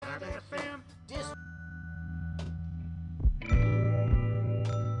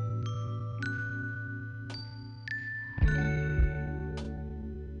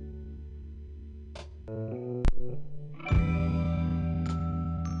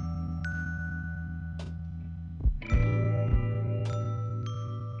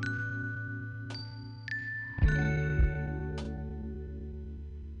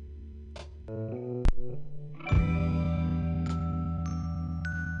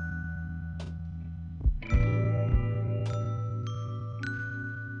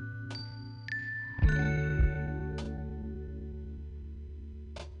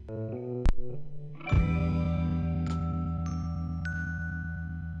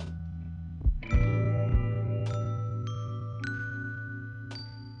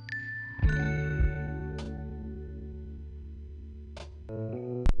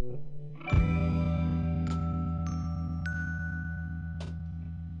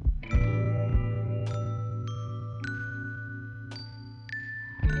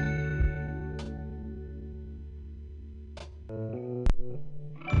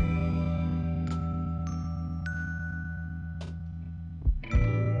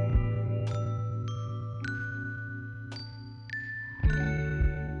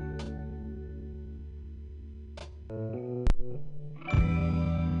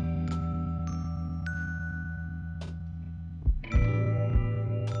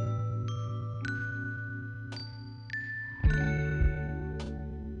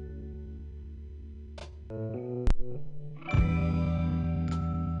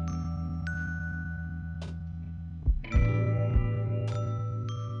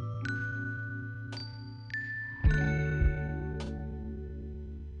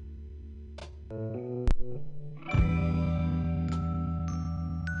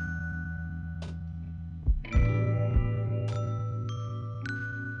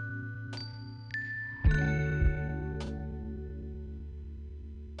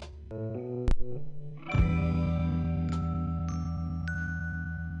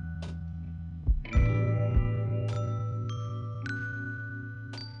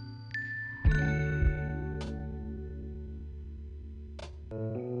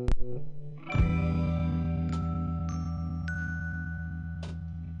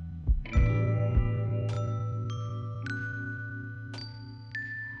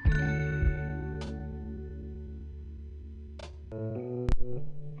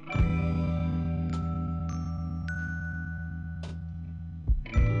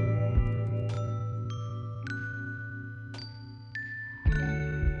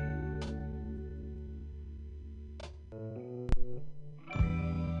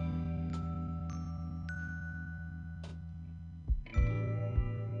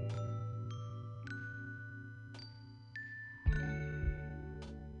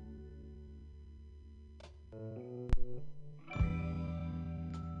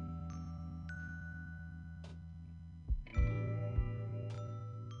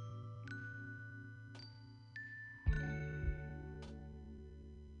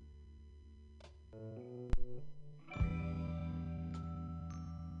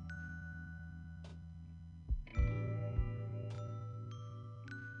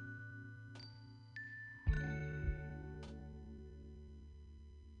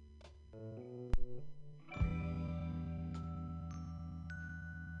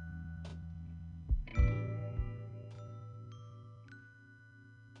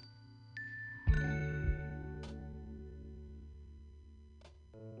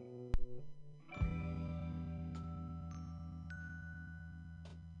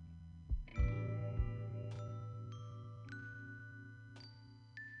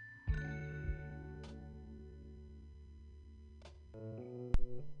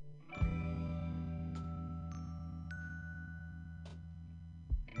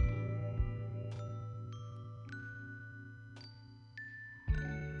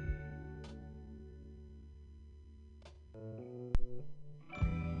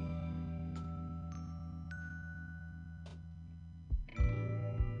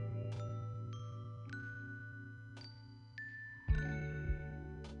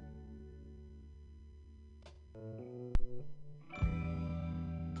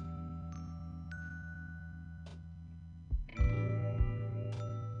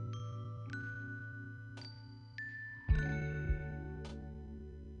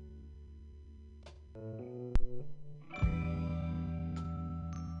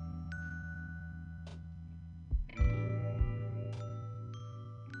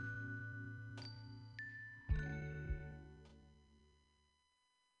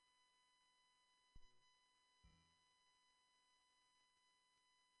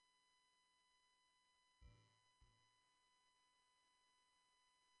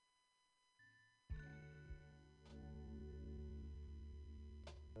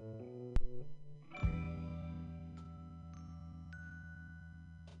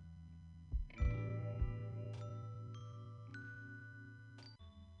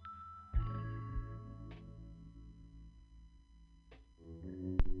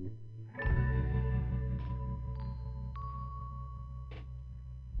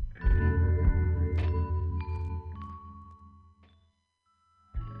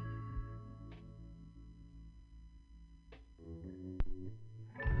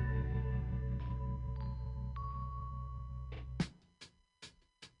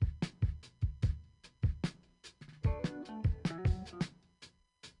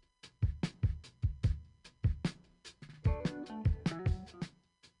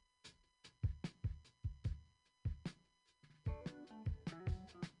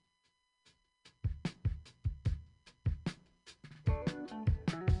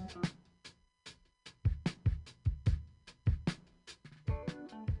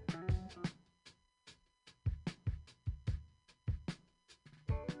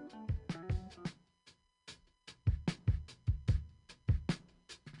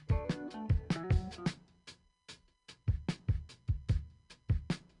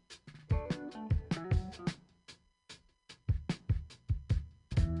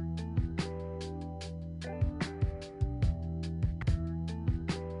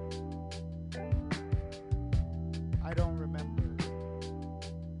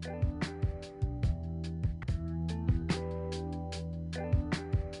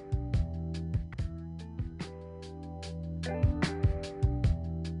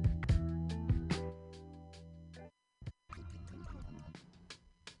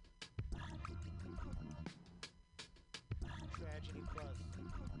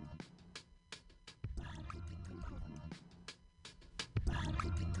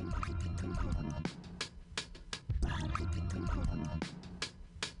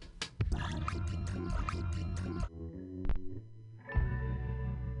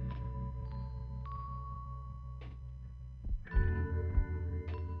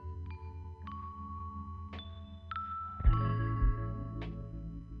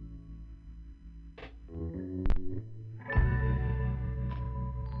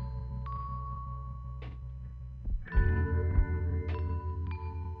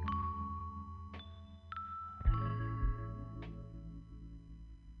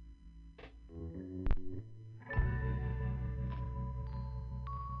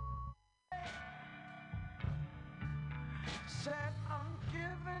Said I'm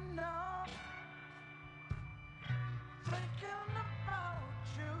giving up, thinking about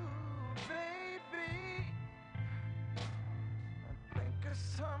you, baby. I think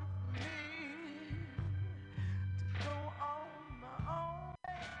it's time for me to go on my own.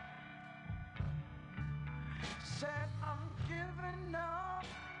 Said I'm giving up,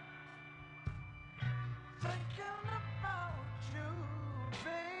 thinking about you,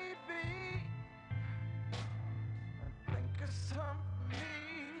 baby.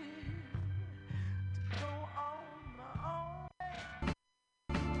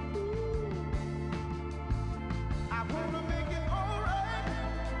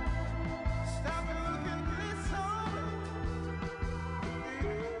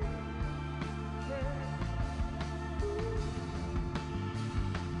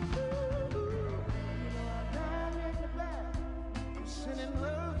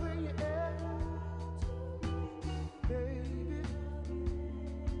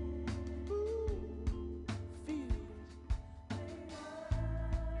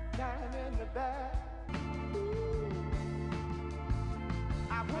 the back.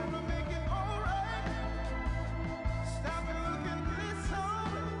 I wanna make it alright. Stop and look at this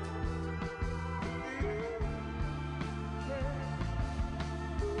song. Yeah.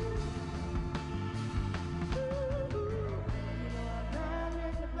 You know I'm down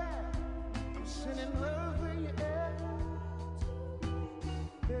in the back. I'm sending love where you at,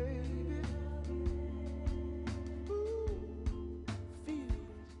 baby. Feel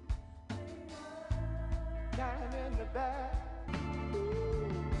down in the back.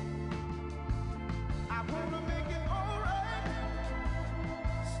 I wanna make it alright.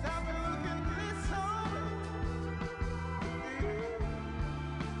 Stop and look at this song. Yeah.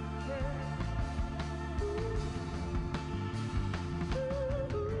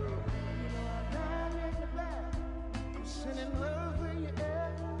 You know I'm down in the back. I'm sending love where you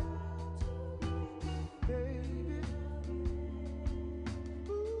at, baby.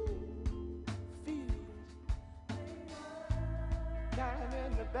 Feel down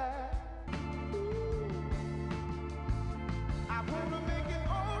in the back. I wanna make it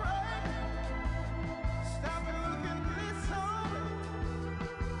alright. Stop and look at this song.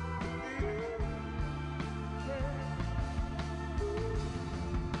 Yeah.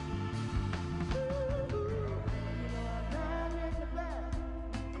 You know I'm down in the back.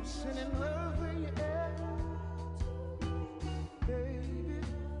 I'm sending love where you at, baby.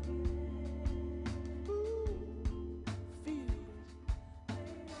 Feel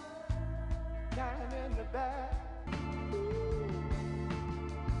down in the back.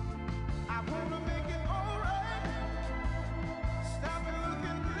 I wanna make it alright. Stop and look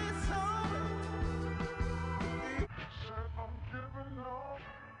at this song. Said I'm giving up,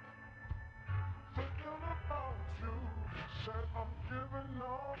 thinking about you. Said I'm giving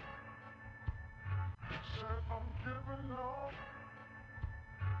up. Said I'm giving up,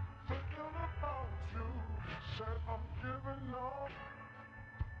 thinking about you. Said I'm giving up.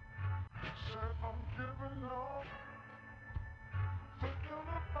 Said I'm giving up, thinking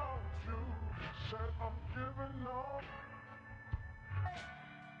about you. Said I'm giving up.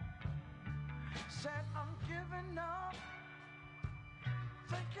 Said I'm giving up,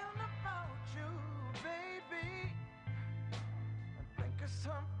 thinking about you, baby. I think it's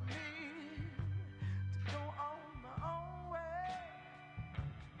time for me to go on my own way.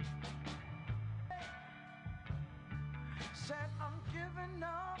 Said I'm giving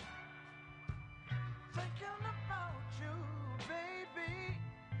up, thinking about you, baby.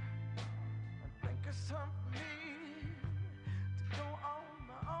 I think it's time for me to go on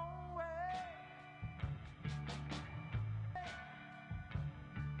my own way.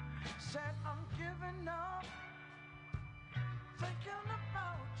 Said I'm giving up, thinking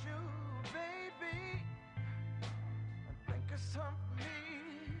about you, baby. I think it's time for me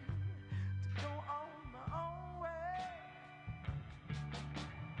to go on my own way.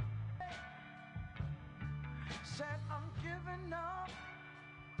 Said I'm giving up,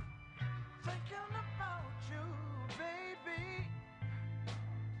 thinking about you, baby.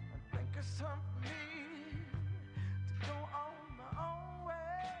 I think it's time for me to go on my own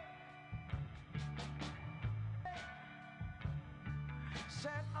way.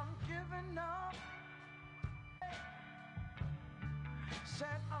 Said I'm giving up.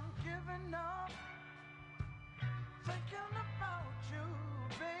 Said I'm giving up, thinking about you,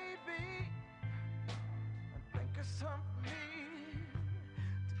 baby. I think it's time for me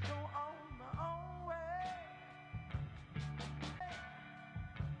to go on my own way.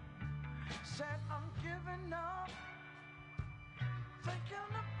 Said I'm giving up, thinking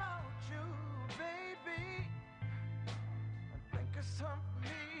about you, baby. I think it's time for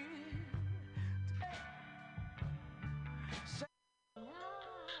me to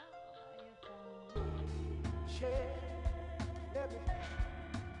share, let me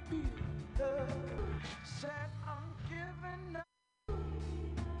be love. Said I'm giving up.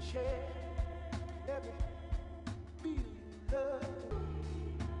 Share, let me be love.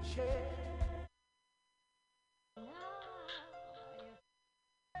 Share.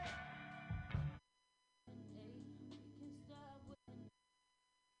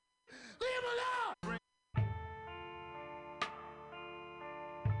 Leave him alone!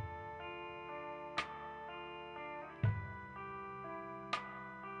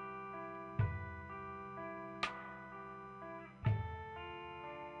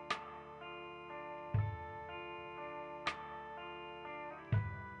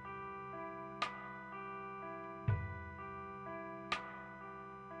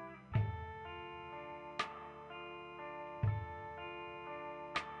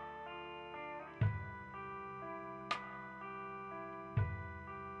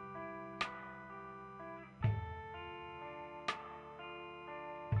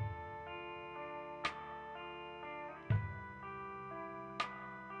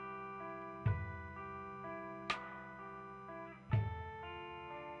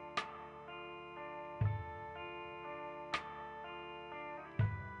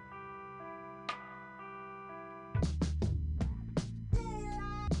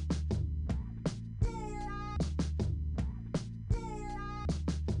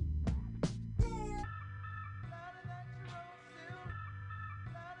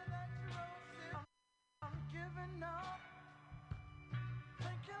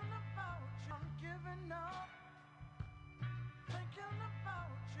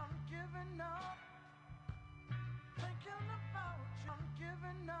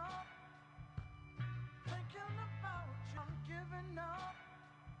 up, thinking about you, I'm giving up,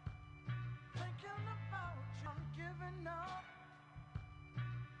 thinking about you, I'm giving up,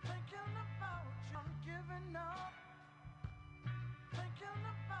 thinking about you, I'm giving up, thinking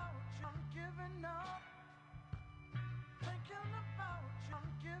about you, I'm giving up, thinking about you, I'm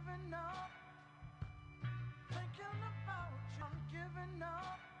giving up, thinking about you, I'm giving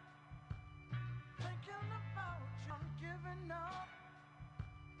up, thinking about you, I'm giving up,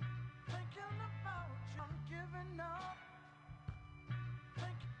 thinking about you, I'm giving up,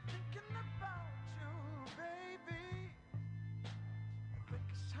 thinking about you, baby. Think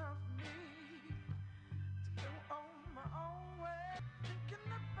it's time for me to go on my own way.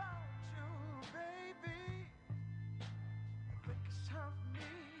 Thinking about you, baby. Think it's time for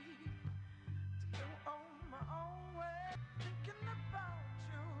me to go on my own way. Thinking about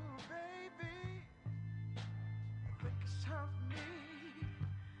you, baby. Think it's time for me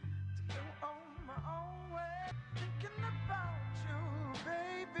to go on my own way. Thinking about you,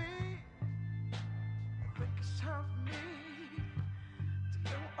 baby. Think it's time for me to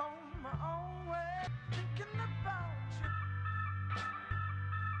go on my own way. Thinking about you.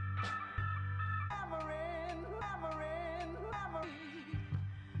 Hammering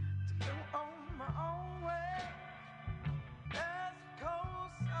to go on my own way. There's a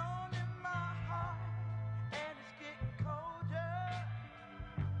cold sun in my heart, and it's getting colder,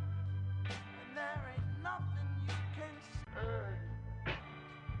 and there ain't nothing you can say.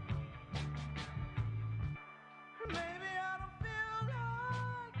 Maybe I don't feel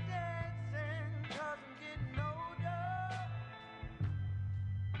like dancing 'cause I'm getting older,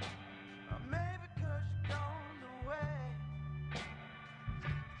 or maybe 'cause you're gone away.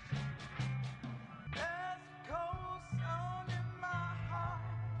 There's a cold sun in my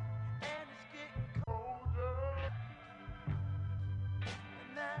heart, and it's getting colder,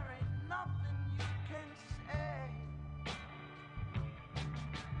 and there ain't nothing you can say.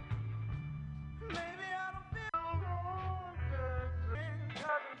 Maybe I don't feel like dancing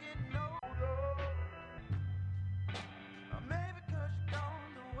 'cause I'm getting older, or maybe 'cause you're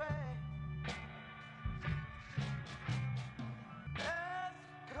gone away. There's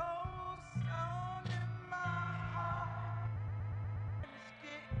a cold sun in my heart, and it's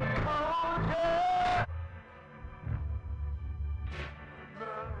getting colder.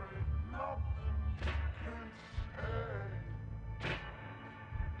 There ain't nothing you can say.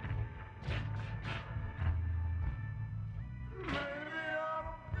 Maybe I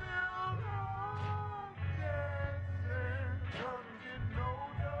don't feel like dancing 'cause I'm getting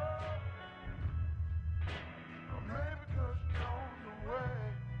older, or maybe 'cause you're gone away.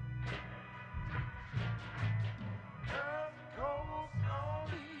 There's a cold sun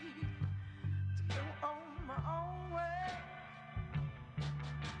to go on my own way.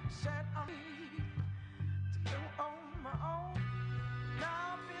 Said I'm to go on my own.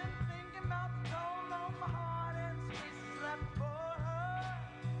 Now I've been thinking about the toll on my heart and spaces left for her,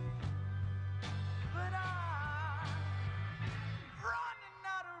 but I'm running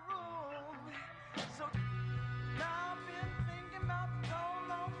out of room. So now I've been thinking about the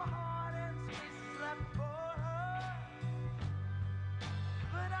toll on my heart and spaces left for her,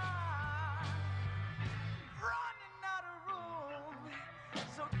 but I'm running out of room.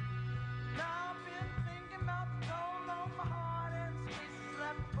 So now I've been thinking about the toll on my heart and spaces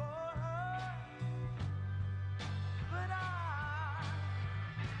left for her, but I'm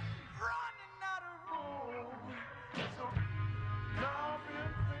running out of room. So now I've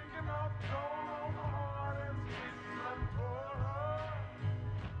been thinking about the toll on my heart and spaces left for her,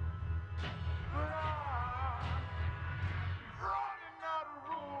 but I'm running out of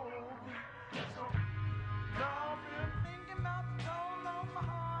room. So now I've been thinking about the toll on my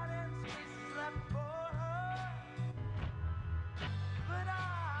heart and spaces left for her, but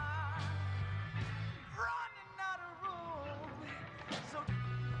I'm running out of room. So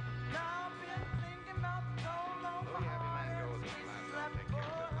now I've been thinking about the toll on my heart and spaces left for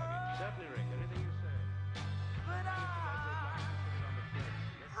her, Certainly, Rick. Anything you say. but I'm Put it on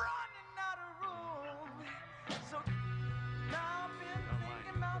running out of room. So now I've been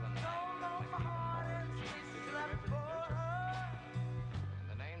thinking about the toll on my heart and spaces left for her. And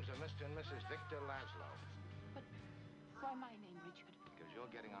the names are Mr. and Mrs. Victor Laszlo, But why my name, Richard? because you're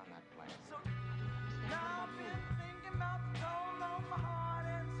getting on that plane. So I don't understand. now What I've about been you? thinking about the toll on my heart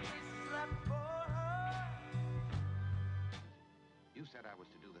and spaces left for her. You said I was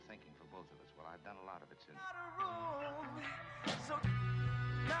to do the thinking for both of us. Well, I've done a lot of it since. Out of room. So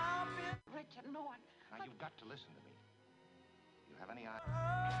now I've been Richard, no one. Now, you've got to listen to me. You have any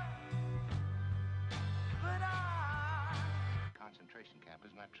but I concentration camp.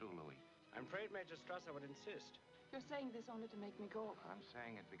 Isn't that true, Louis? I'm afraid Major Strasser would insist. You're saying this only to make me go. I'm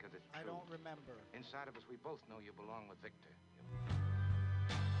saying it because it's true. I don't remember. Inside of us, we both know you belong with Victor.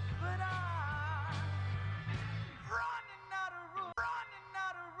 But I'm running out of room, running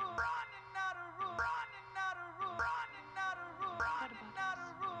out of room, running out of room, running out of room, running out of room, running out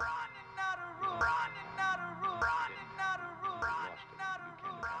of room, running out of room, running out of room, running out of room, running out of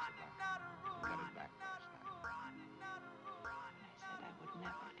room, running out of room. We got it back last night. And I said I would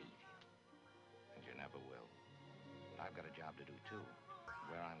never leave you. And you never will. I've got a job to do, too.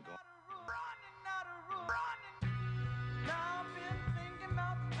 Where I'm going. Now I've been thinking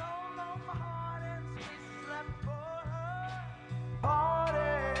about the toll on my heart and spaces left for her.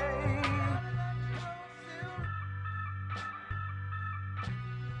 Heartache.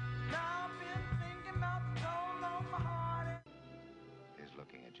 Now I've been thinking about the toll on my heart and Is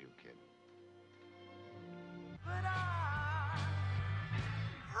looking at you, kid. but I'm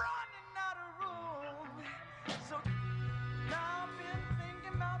running out of room. So now I've been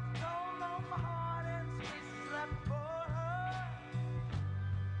thinking about the toll on my heart and spaces left for her.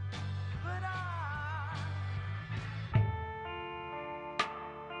 But I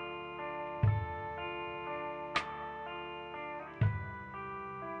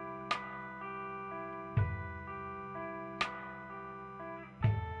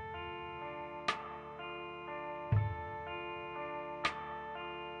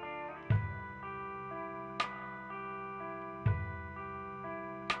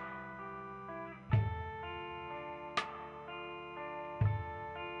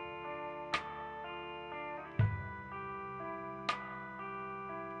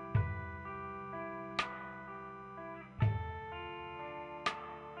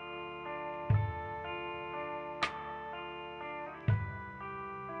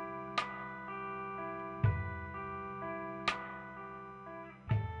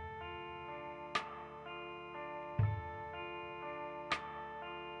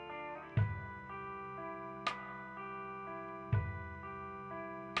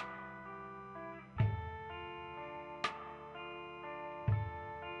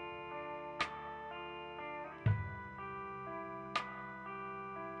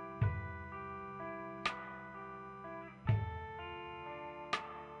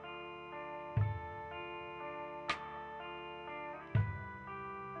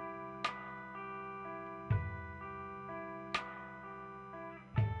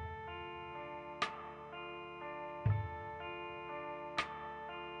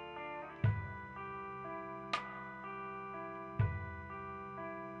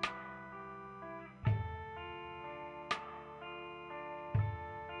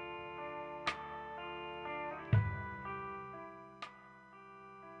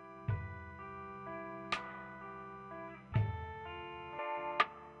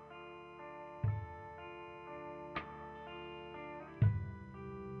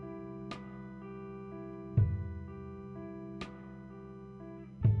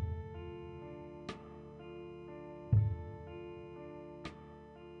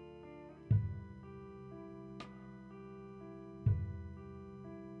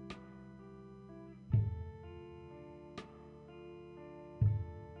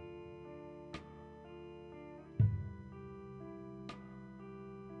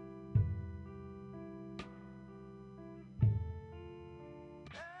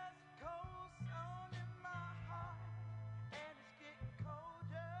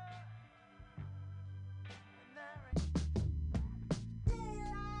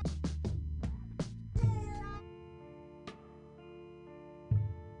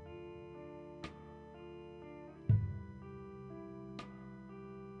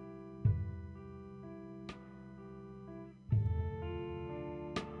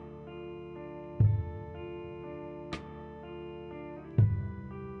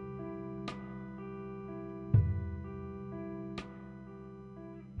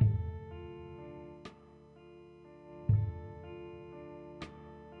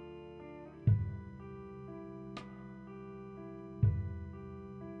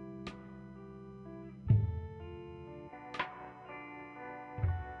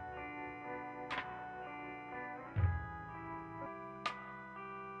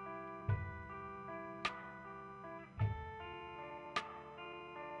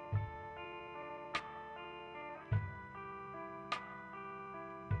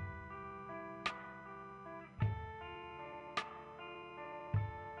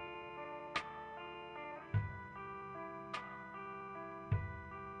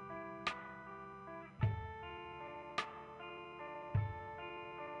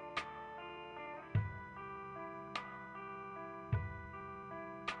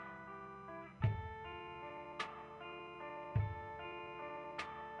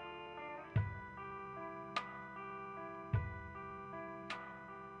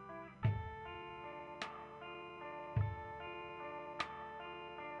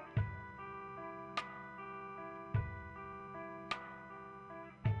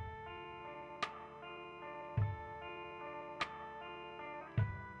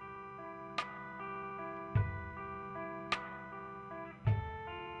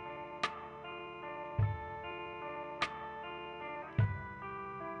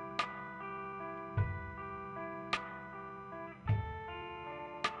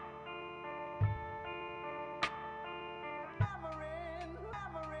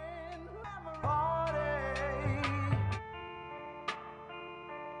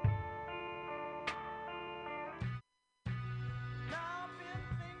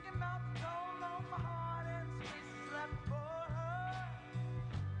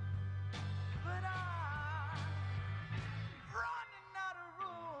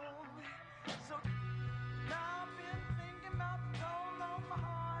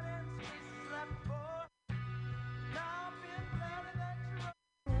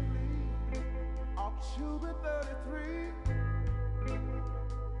October 33.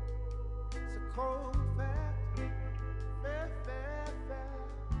 It's a cold fact, fair.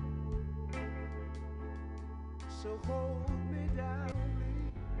 So hold me down.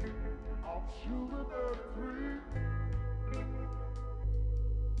 October 33.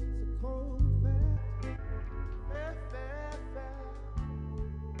 It's a cold fact, fair.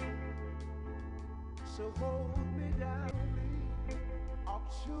 So hold me down.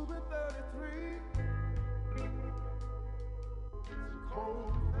 October 33. It's a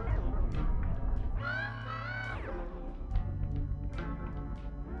cold fact.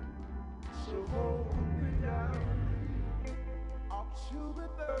 So hold me down. October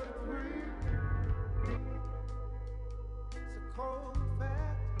 33. It's a cold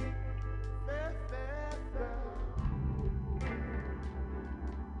fact, fair.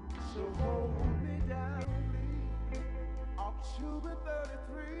 So hold me down. October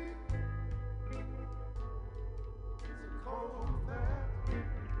 33. It's a cold fact,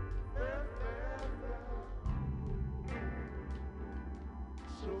 fair.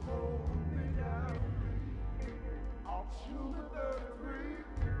 So hold me down. October 33.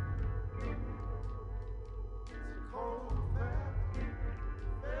 It's a cold fact,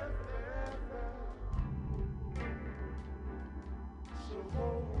 fair. So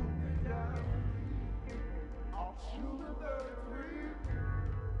hold me down. October 33.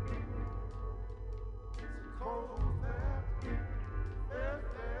 It's a cold fact, fair.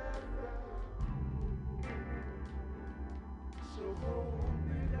 So hold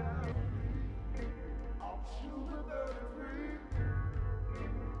me down. October 33.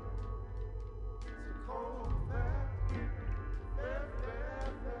 It's a cold fact, fair.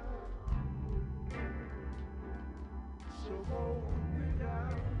 So hold me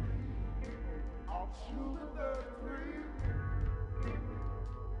down. October 33. It's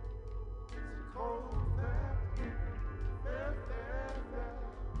a cold fact, fair.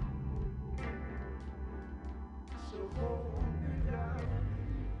 So hold me down.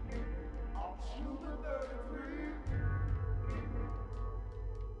 October 33. It's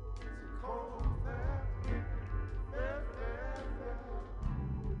a cold fact, fair.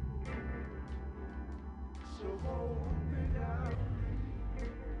 So hold me down.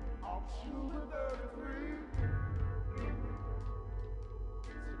 October 33.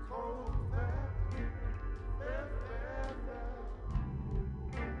 It's a cold fact, fair.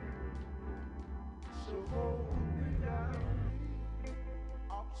 So hold me down.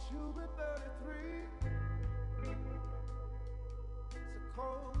 October 33. It's a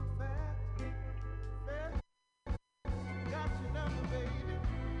cold fact, fair. Got your number, baby.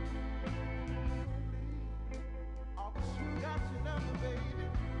 October, got your number, baby.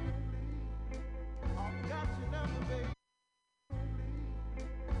 Got your number, baby.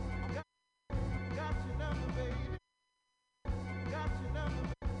 Got your number, baby. Got your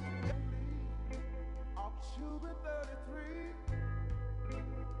number. October 33.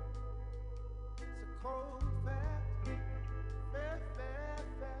 It's a cold fact, fair.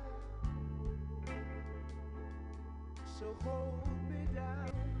 So hold me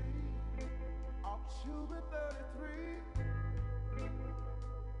down. October 33.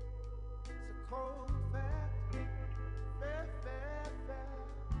 It's a cold fact, fair.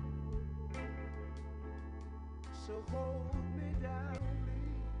 So hold me down.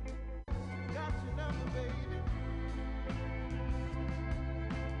 Got your number, baby.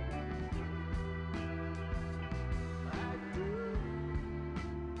 I do.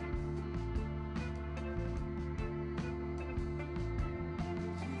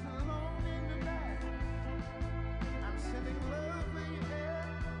 She's alone in the night. I'm sending love in your air.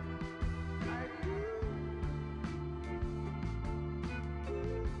 I do.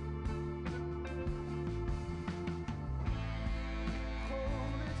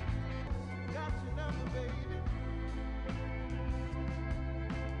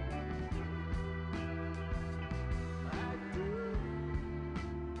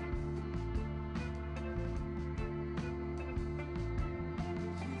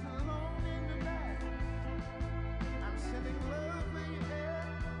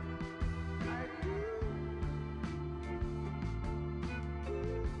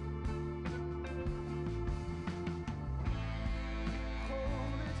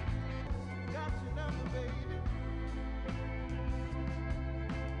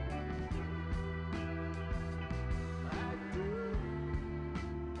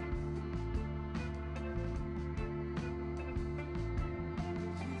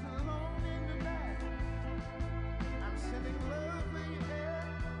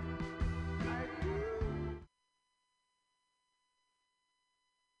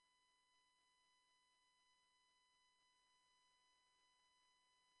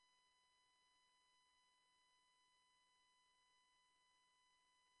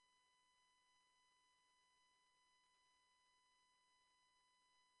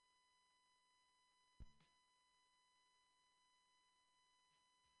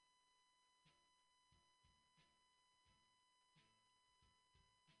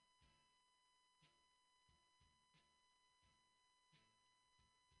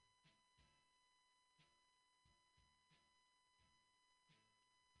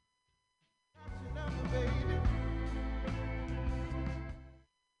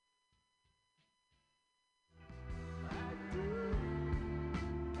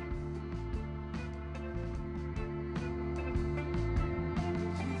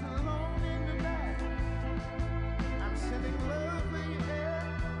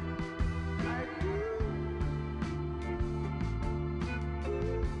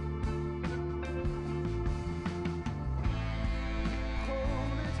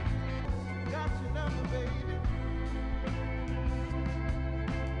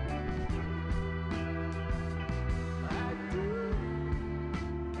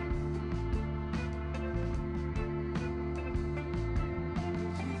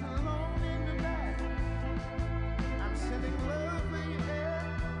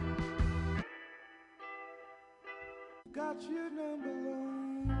 got your number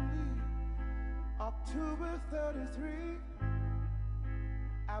lonely. October 33,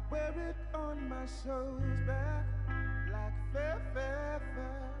 I wear it on my soul's back like fair.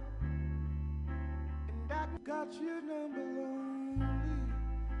 And I got your number lonely.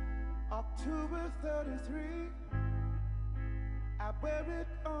 October 33, I wear it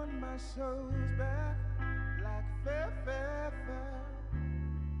on my soul's back like fair.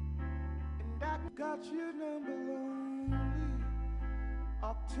 And I got your number lonely.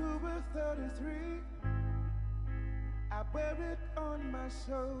 October 33, I wear it on my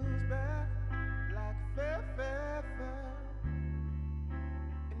soul's back like fair.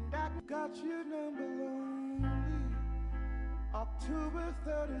 And I got your number lonely. October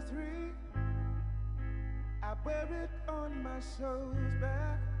 33, I wear it on my soul's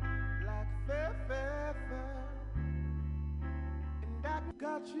back like fair. And I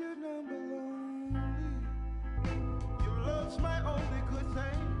got your number lonely. Your love's my only good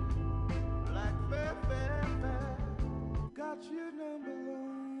thing, like fair. Got your number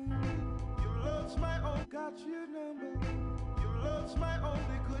lonely. Your love's my own. Got your number. Your love's my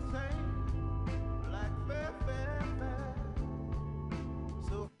only good thing, like fair.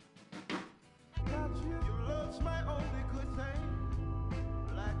 So got you. Your love's my only good thing,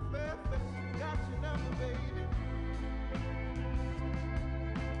 like fair. Got your number, baby.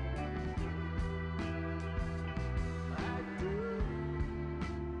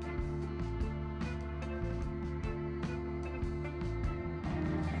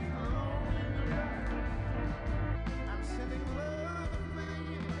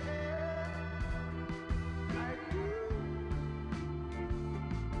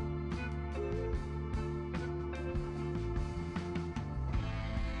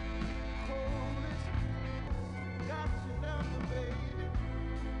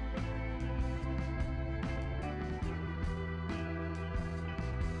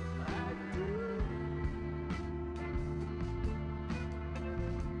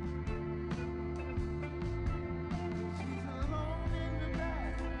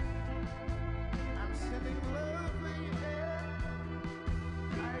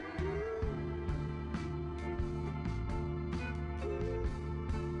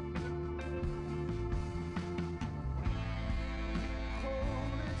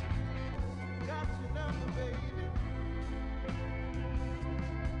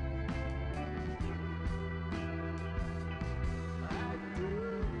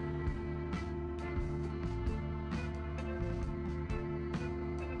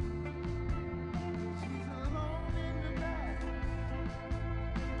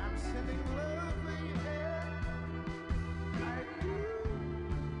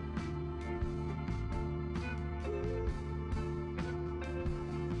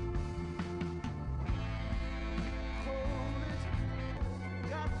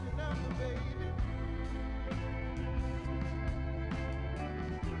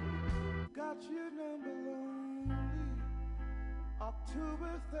 Got your number lonely.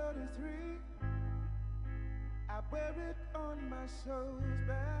 October 33, I wear it on my soul's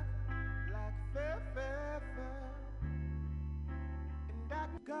back like fair. And I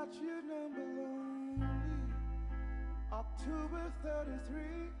got your number lonely. October 33,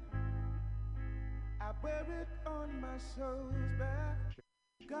 I wear it on my soul's back.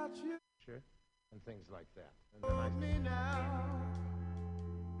 Got you. Sure. And things like that. And Hold me now,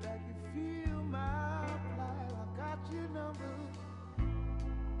 like you feel my plight. I got your number.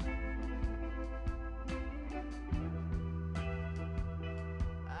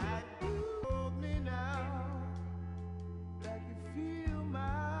 I do. Hold me now, like you feel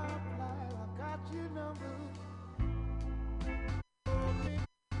my plight. I got your number. Hold me,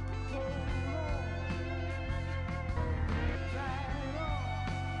 hold on, right on.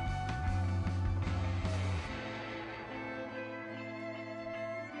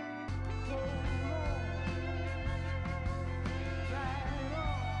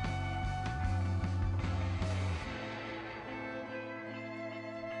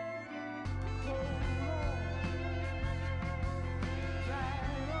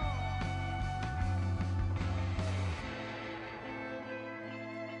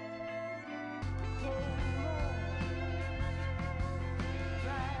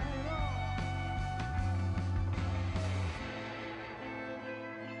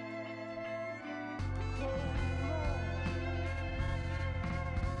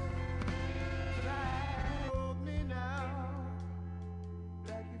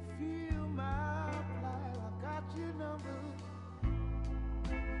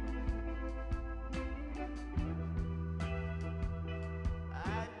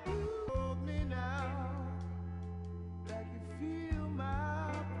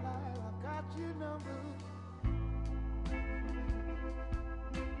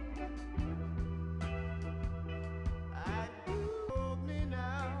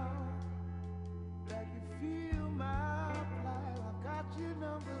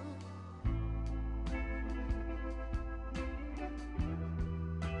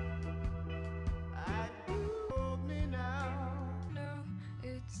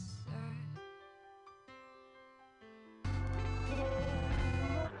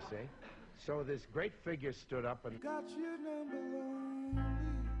 You see? So this great figure stood up and Got your number lonely.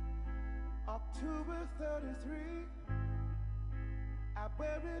 October 33. I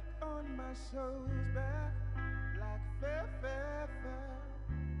wear it on my soul's back like fair, fair, fair.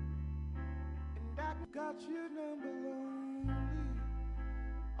 And I got your number lonely.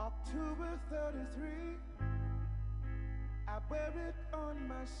 October 33. I wear it on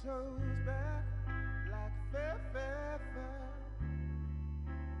my soul's back like fair, fair, fair.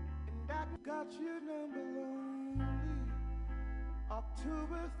 And I got your number lonely.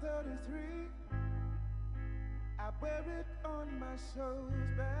 October 33. I wear it on my soul's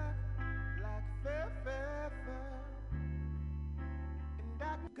back like fair, fair, fair. And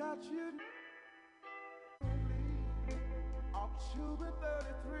I got you October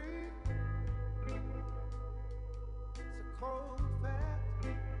 33. It's a cold fact,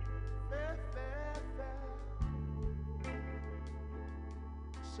 fair, fair, fair.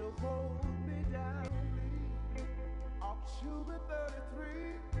 So hold me down, October 33.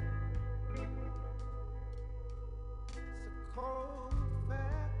 It's a cold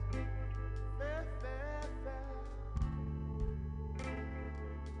fact, fair, fair, fair.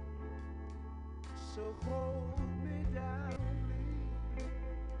 So hold me down,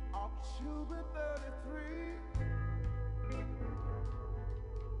 October 33. It's a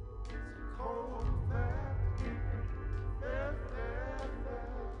cold fact, fair, fair, fair.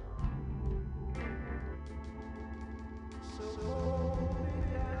 So hold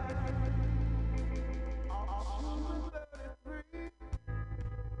me down, October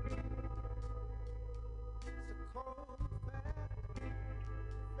 33. It's a cold fact,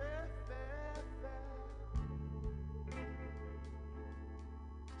 fair, fair, fair.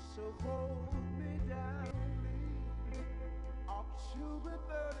 So hold me down, October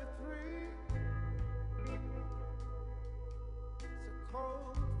 33. It's a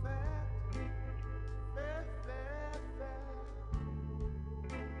cold fact, fair, fair, fair.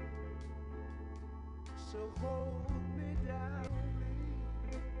 So hold me down,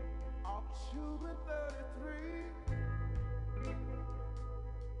 October 33. It's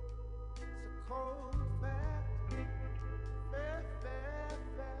a cold fact, fair, fair,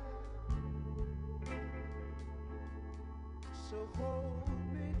 fair. So hold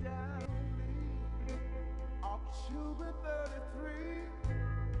me down, October 33.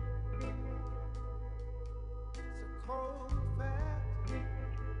 It's a cold fact,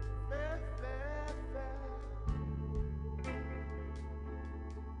 fair, fair, fair.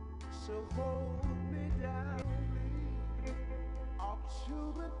 So hold me down,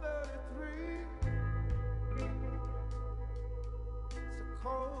 October 33. It's a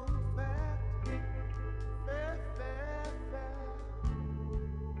cold fact, fair, fair, fair.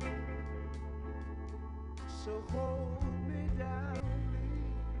 So hold me down,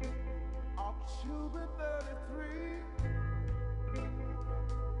 October 33. It's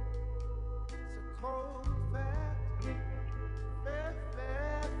a cold fact, fair,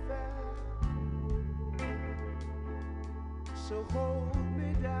 fair, fair. So hold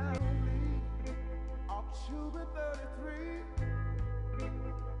me down, October 33. It's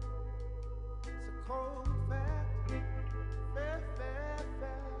a cold fact, fair, fair,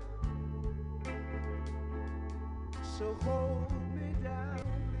 fair. So hold me down,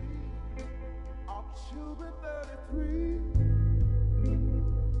 October 33.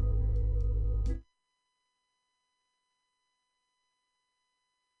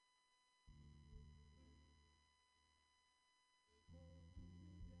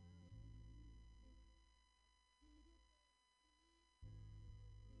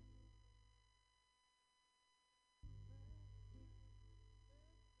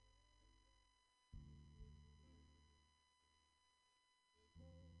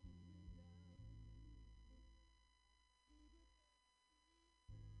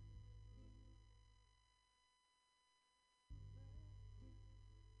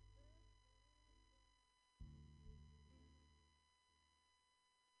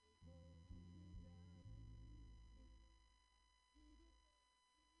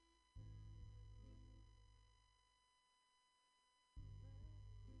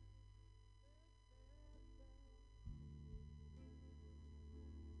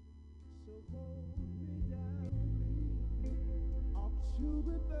 So hold me down,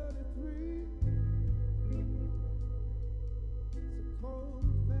 October 33. It's a cold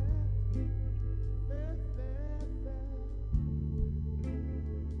fact, fair, fair, fair.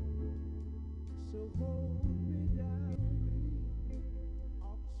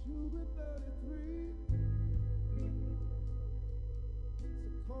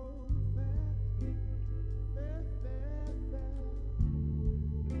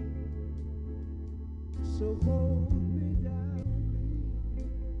 So hold me down,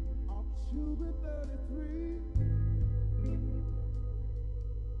 October 33.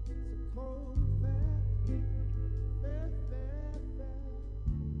 It's a cold fact, fair.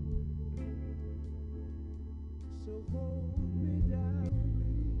 So hold me down,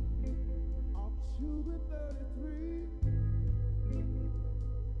 October 33. It's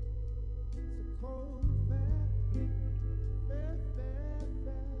a cold fact, fair.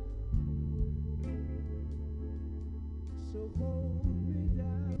 So hold me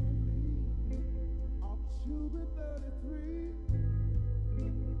down, October 33.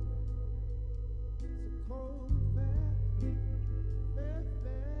 It's a cold fact, fair.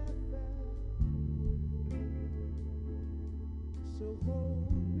 So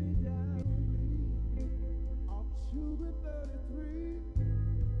hold me down, October 33.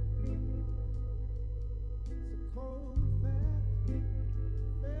 It's a cold fact,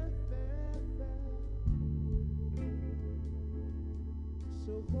 fair.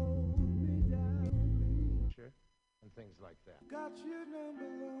 So hold me down. Sure. And things like that. Got your number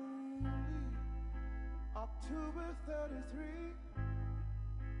lonely, October 33.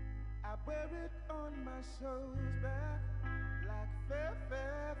 I wear it on my soul's back like fair.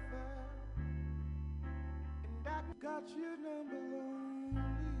 And I got your number lonely.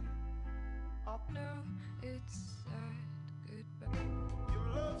 No, it's sad goodbye. Your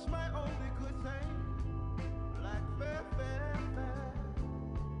love's my only good thing, like fair.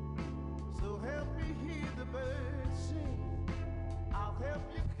 So help me hear the birds sing. I'll help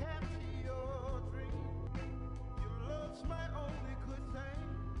you capture your dream. Your love's my only good thing,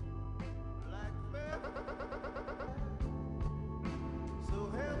 like fair. So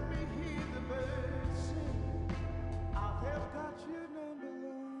help me hear the birds sing. I'll help. Got your number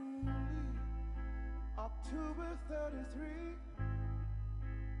lonely, October 33.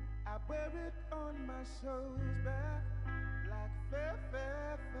 I wear it on my soul's back like fair.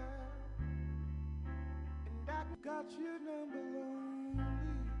 And I got your number lonely,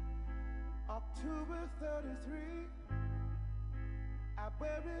 October 33. I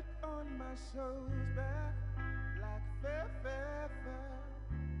wear it on my soul's back like fair.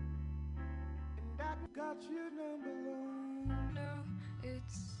 And I got your number lonely. No,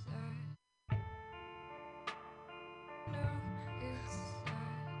 it's sad. No, it's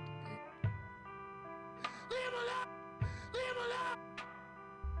sad. Leave alone! Leave alone!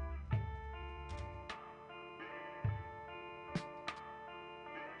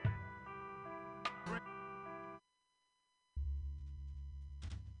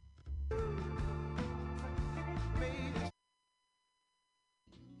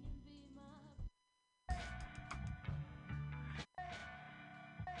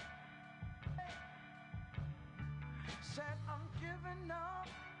 Said I'm giving up,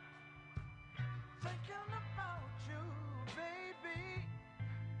 thinking about you, baby.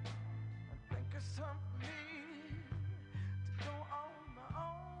 I think it's time for me to go on my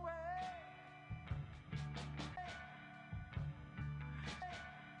own way.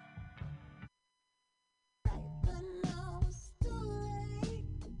 But now it's too late.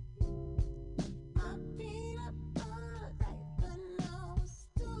 I've been up all night, but now it's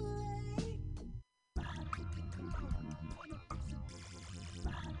too late.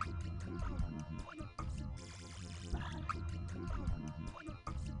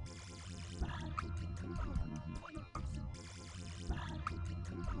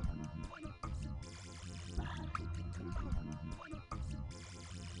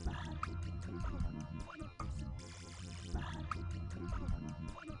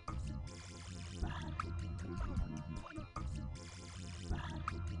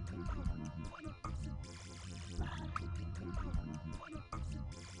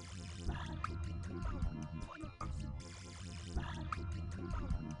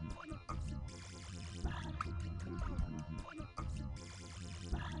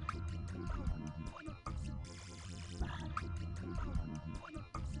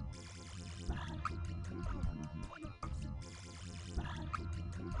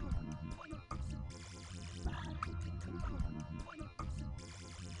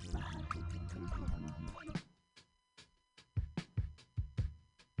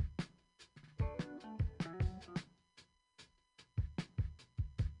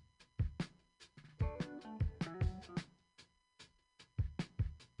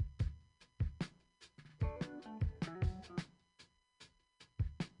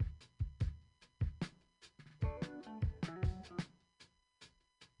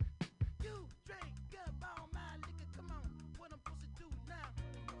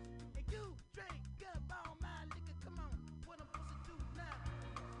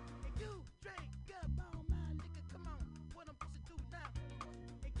 You drink up all my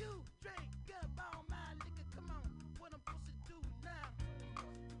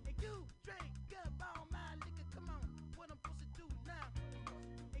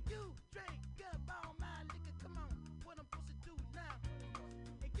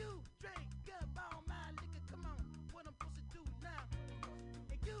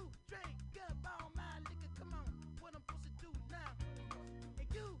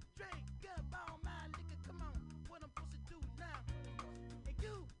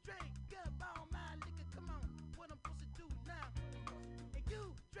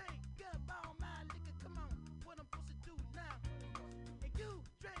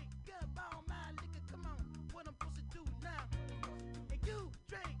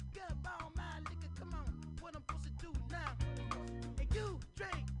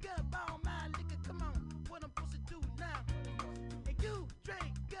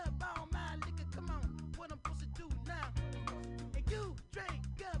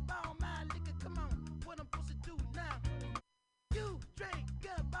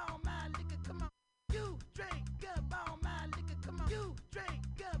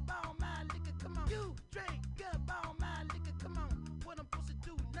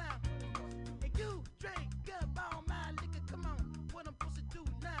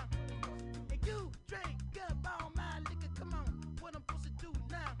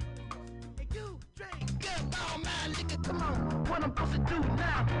drink up all my liquor, come on, what I'm supposed to do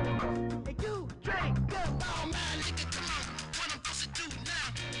now? And you drink up all my liquor, come on, what I'm supposed to do now?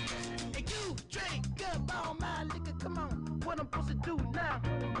 And you drink up all my liquor, come on, what I'm supposed to do now?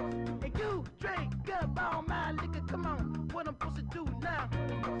 And you drink up all my liquor, come on, what I'm supposed to do now?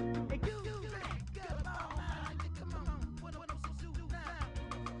 And you drink up all my liquor, come on, what I'm supposed to do now?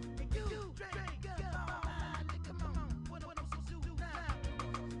 And you drink up all my liquor, come on, what I'm supposed to do now? And you drink up all my liquor, come on, what I'm supposed to do now?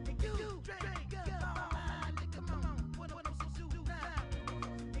 And you drink up all my liquor, come on, what I'm supposed to do now?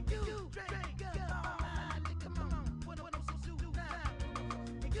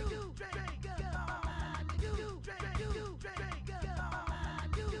 And you drink up all my liquor, you drink up all my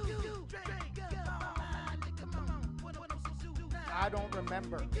liquor, come on, what I'm supposed to do now? I don't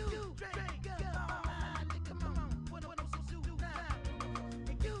remember. You drink up all my liquor, come on, what I'm supposed to do now?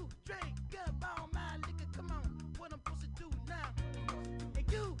 And you drink up all my liquor, come on, what I'm supposed to do now?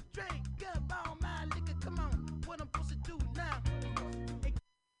 And you drink up all my liquor, come on, what I'm supposed to do now? And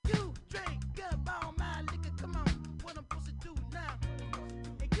you drink up all my liquor, come on, what I'm supposed to do now?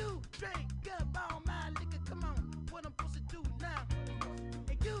 And you drink up all my liquor, come on, what I'm supposed to do now?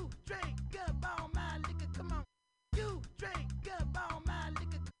 And you drink up all my liquor, come on. You drink up all my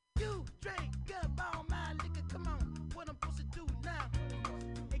liquor. You drink up all my liquor, come on, what I'm supposed to do now?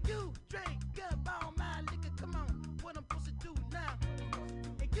 And you drink up all my liquor, come on, what I'm supposed to do now?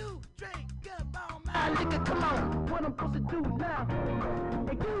 And you drink up all my liquor, come on, what I'm supposed to do now?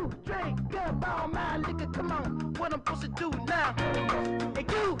 And you drink up all my liquor, come on, what I'm supposed to do now? And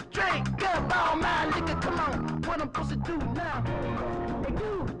you drink up all my liquor, come on, what I'm supposed to do now? And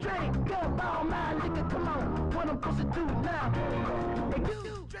you drink up all my liquor, come on, what I'm supposed to do now? And you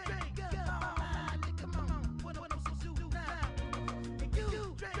drink up all my liquor, come on, what I'm supposed to do now? And you drink up all my liquor, come on, what I'm supposed to do now?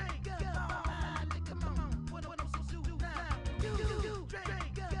 You drink up all my liquor,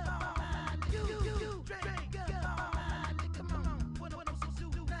 you drink up all my liquor, come on, what I'm supposed to do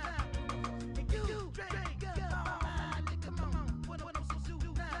now? And you drink up all my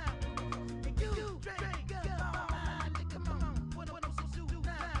liquor, come on, what I'm supposed to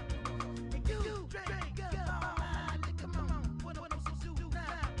do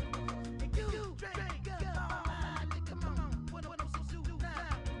now? And you drink up all my liquor, come on, what I'm supposed to do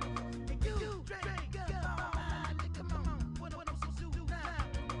now? And you drink up all my liquor, come on, what I'm supposed to do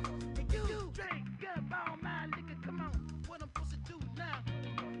now? And you drink up all my liquor, come on, what I'm supposed to do now? And you drink up all my liquor, come on, what I'm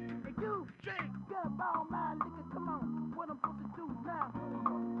supposed to do now? And you drink up all my liquor, come on, what I'm supposed to do now?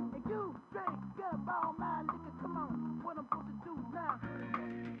 And you drink up all my liquor, come on, what I'm supposed to do now? And you drink up all my liquor, come on, what I'm supposed to do now?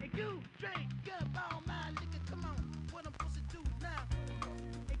 And you drink up all my liquor, come on, what I'm supposed to do now?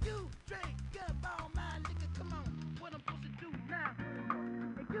 And you drink up all my liquor, come on, what I'm supposed to do now?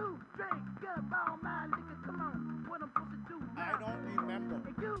 And you drink up all my liquor, come on, what I'm supposed to do now? I don't remember.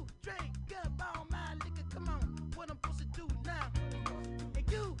 And you drink up all my liquor, come on, what I'm supposed to do now?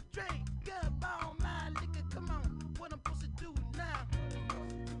 And you drink up all my liquor, come on, what I'm supposed to do now?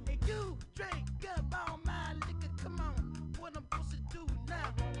 And you drink up all my liquor, come on, what I'm supposed to do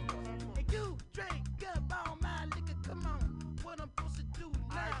now? And you drink up all my liquor, come on, what I'm supposed to do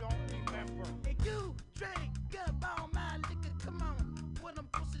now? I don't remember. And you drink up all my liquor, come on, what I'm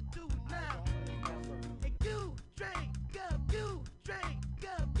supposed to do now? I don't remember. And you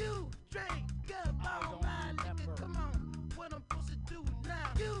drink up all my liquor, come on, what I'm supposed to do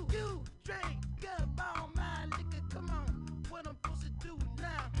now? You drink up all my liquor, come on, what I'm supposed to do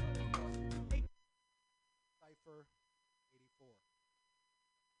now? Cypher 84.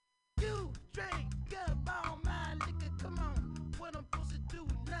 You drink up all my liquor, come on, what I'm supposed to do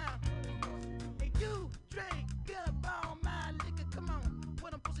now? And you drink up all my liquor, come on,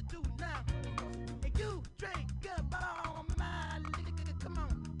 what I'm supposed to do now? And you drink up all my liquor, come on,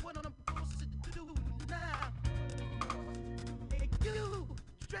 what I'm supposed to do now? And you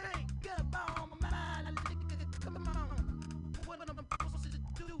drink up all my liquor, come on, what I'm supposed to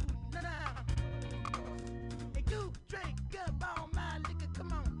do now? And you drink up all my liquor,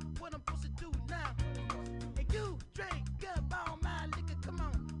 come on, what I'm supposed to do now? And you drink up all my liquor, come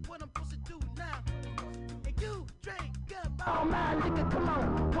on, what I'm supposed to do now? And you drink up all my liquor, come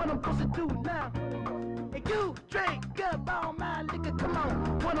on, what I'm supposed to do now? And you drink up all my liquor, come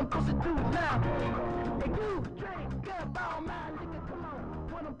on, what I'm supposed to do now? And you drink up all my liquor, come on,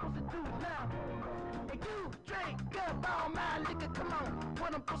 what I'm supposed to do now? And you drink up all my liquor, come on,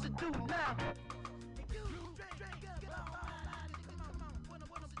 what I'm supposed to do now? And you drink up all my liquor, come on, what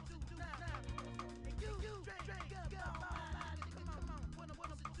I'm supposed to do now? And you drink up all my liquor, come on, what I'm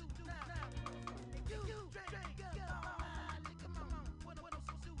supposed to do now? And you drink up all my liquor, come on, what I'm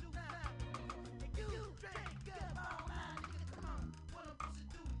supposed to do now? And you drink up all my liquor, come on, what I'm supposed to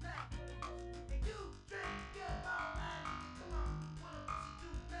do now? And you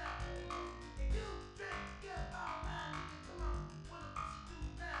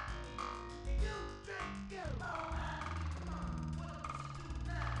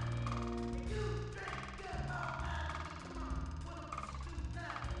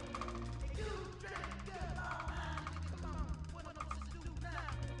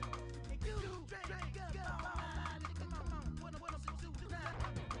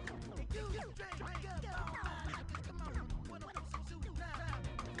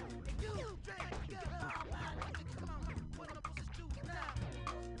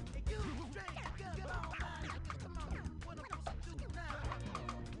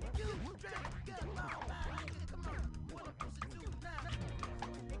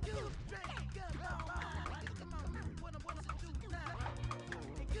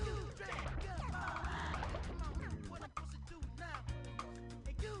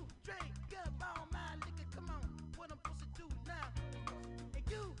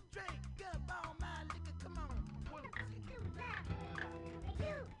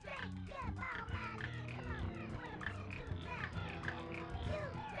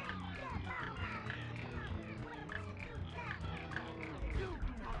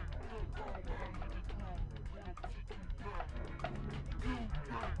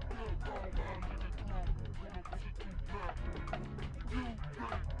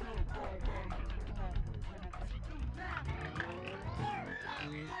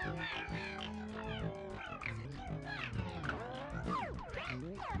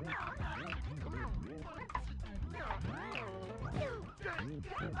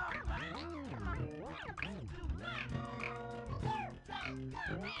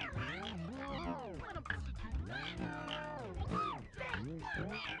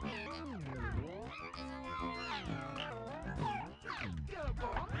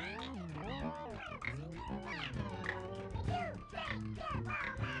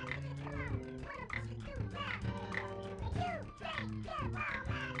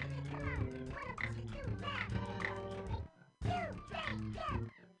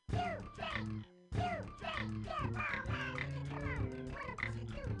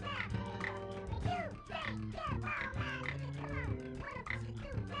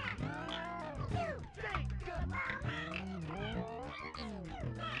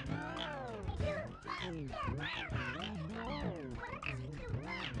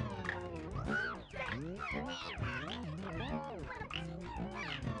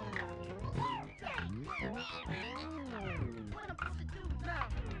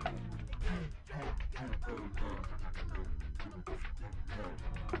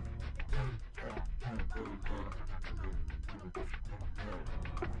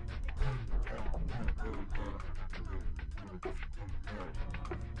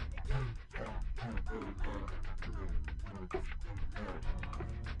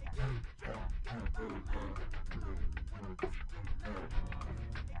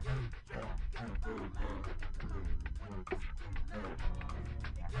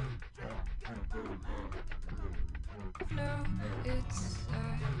No, it's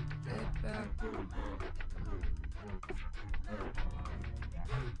it back.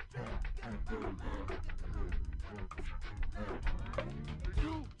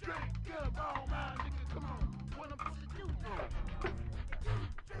 You drink good, ball, man, nigga, come on. What I'm supposed to do?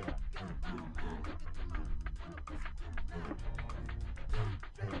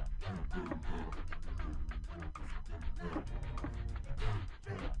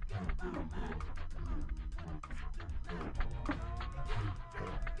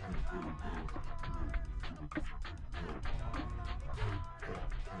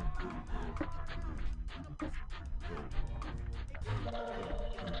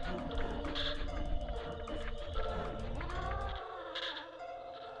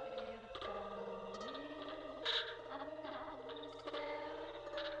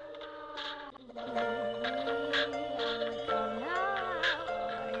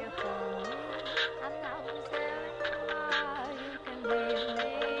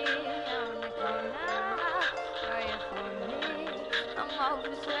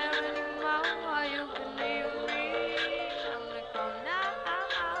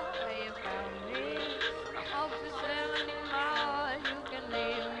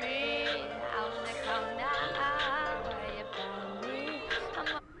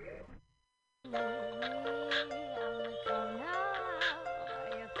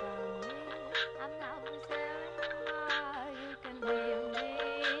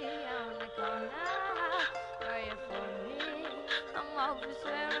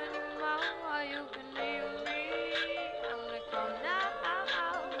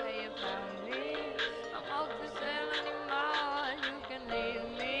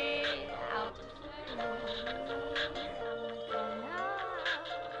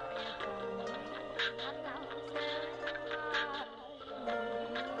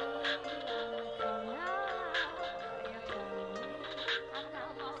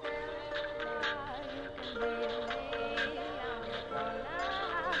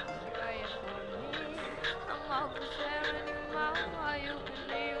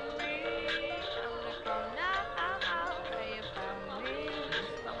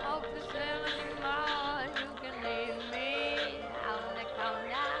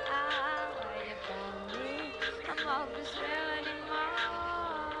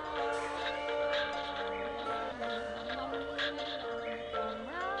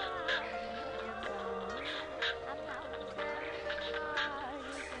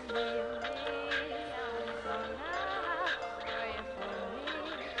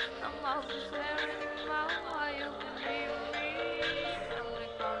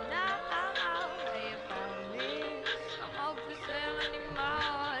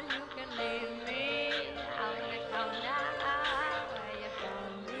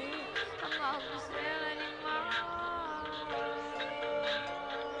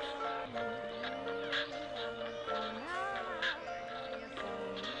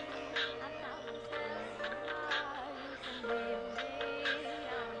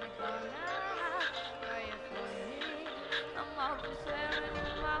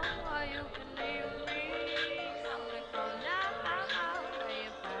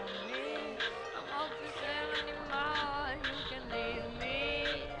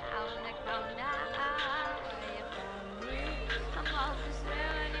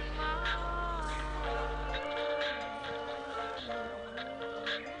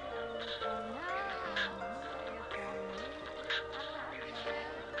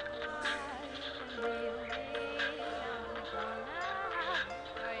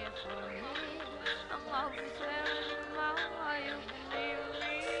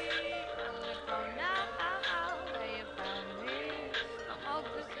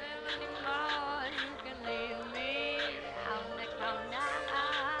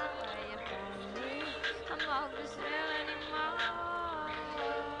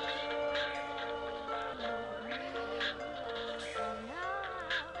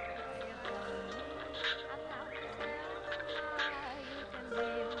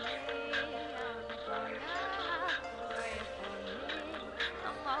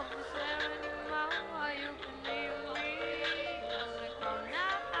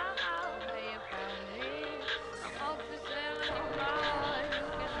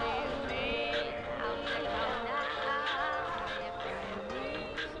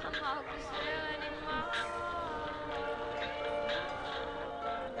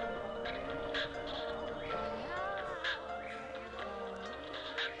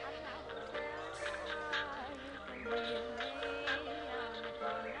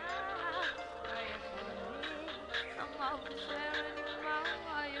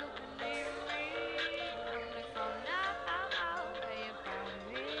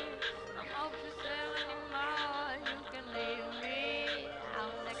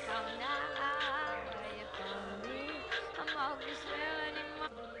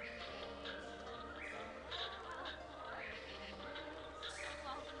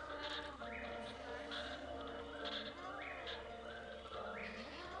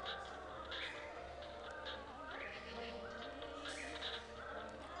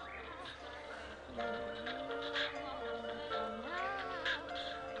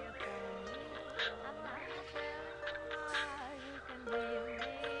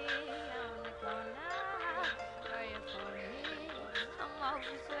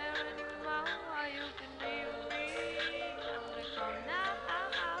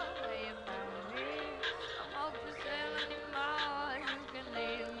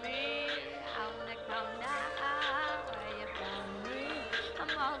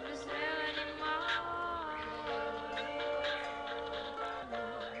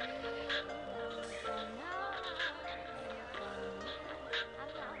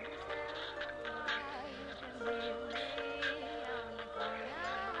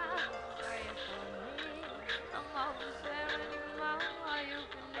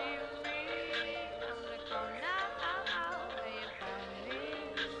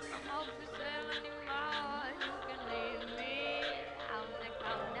 I'm the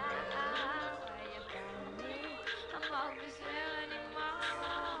clown now.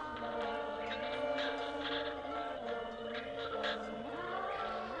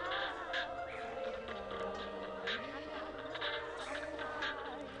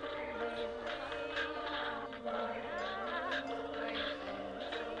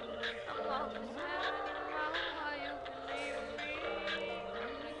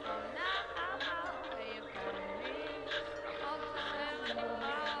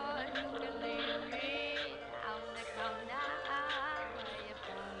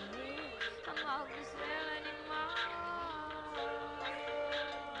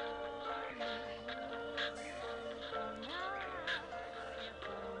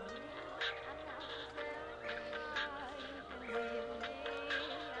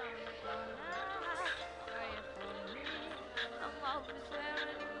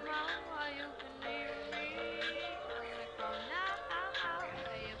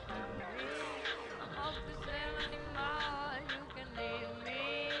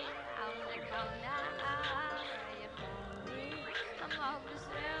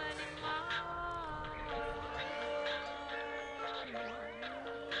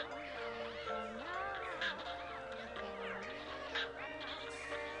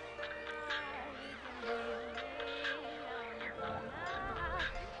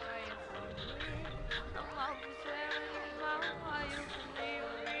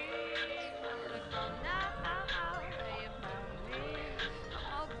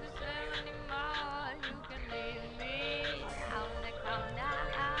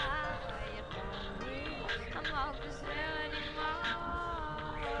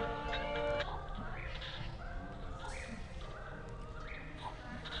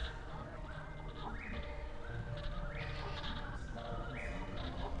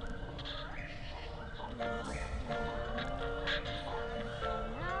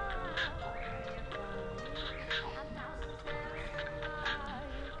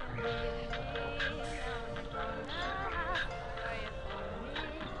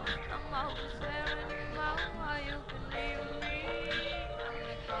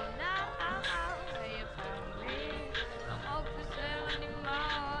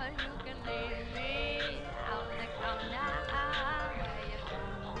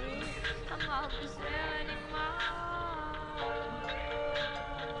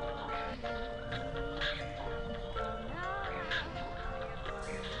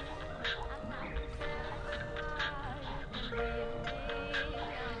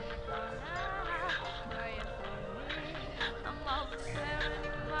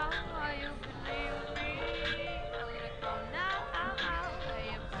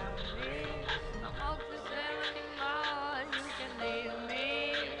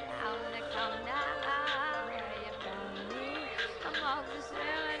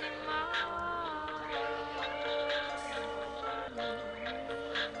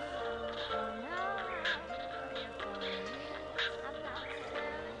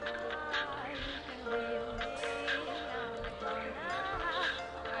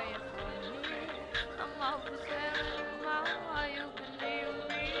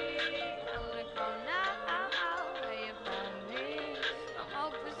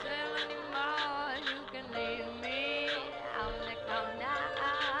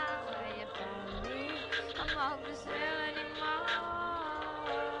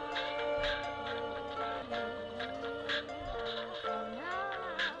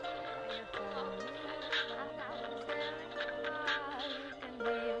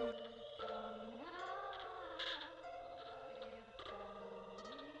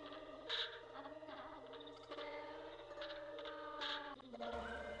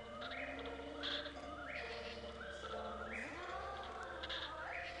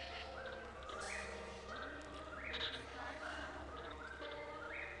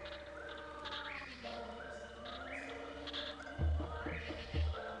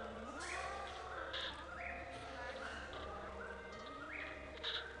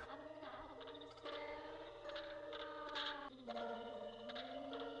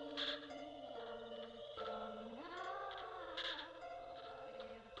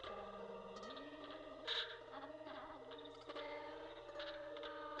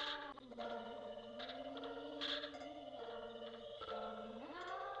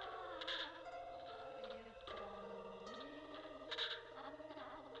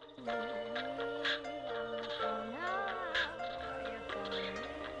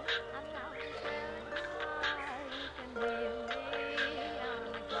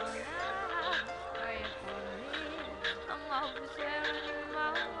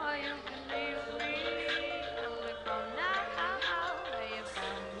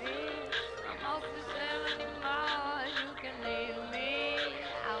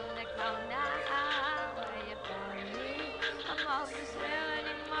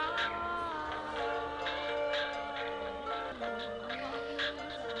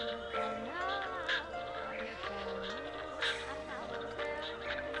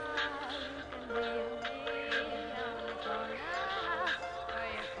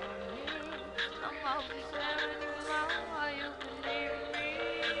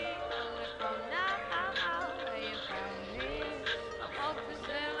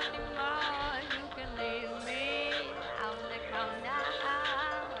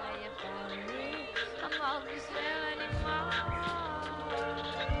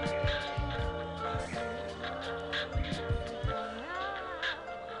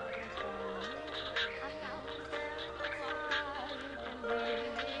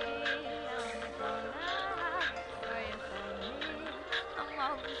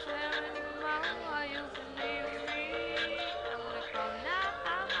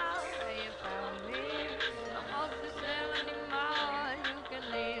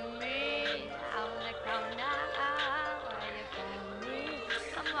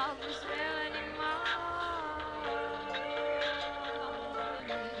 off the cell anymore.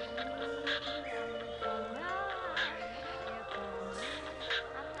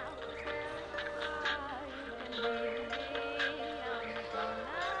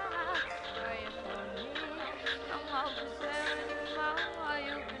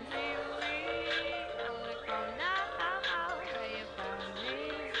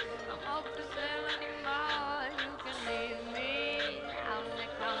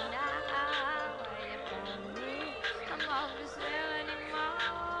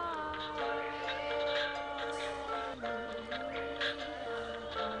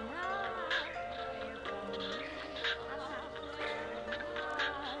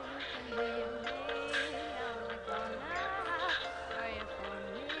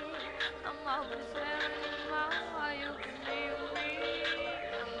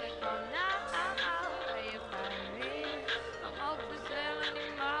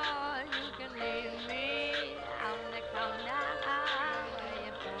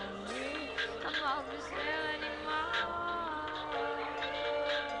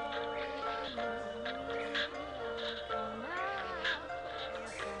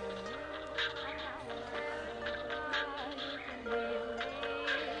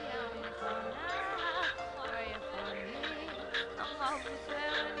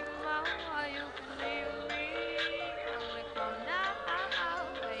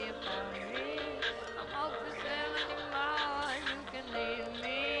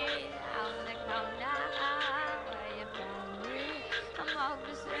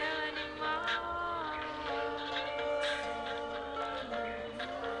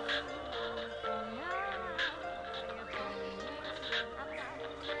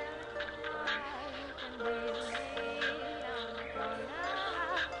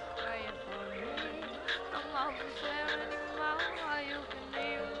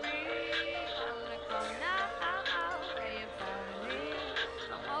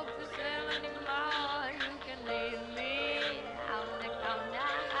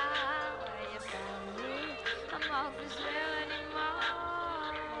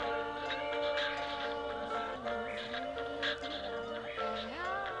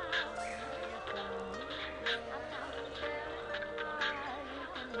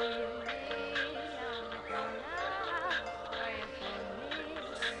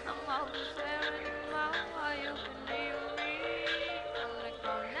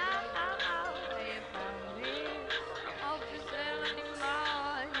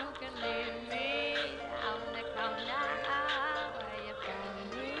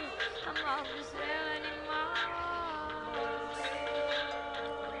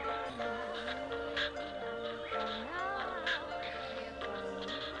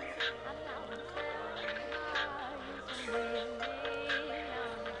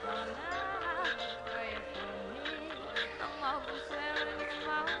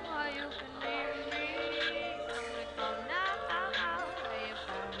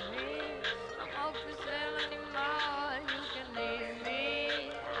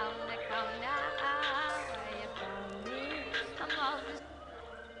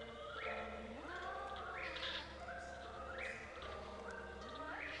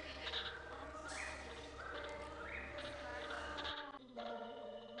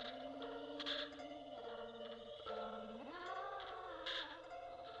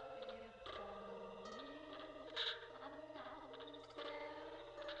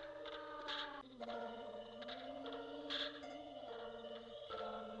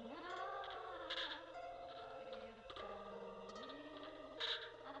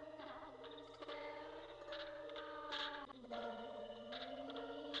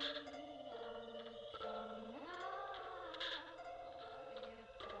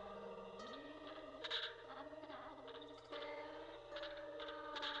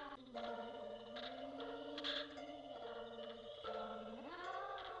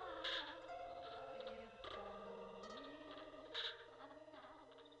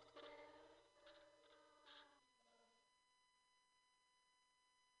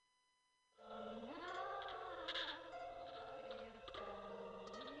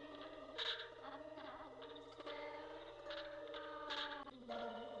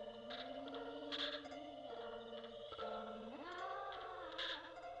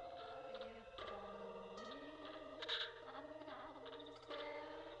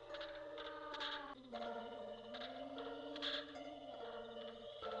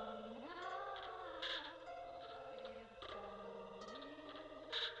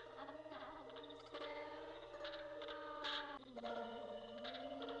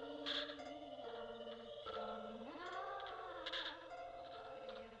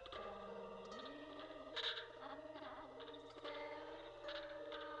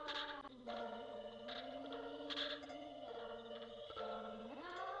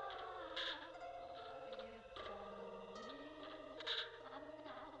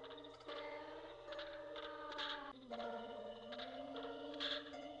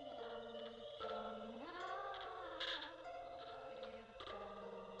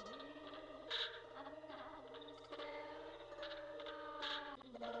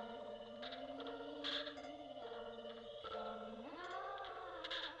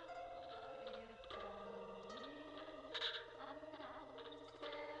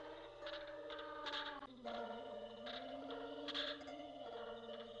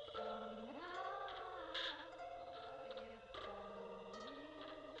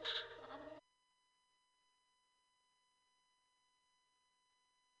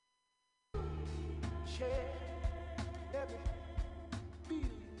 share, let me be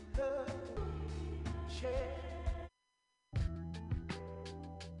love, share.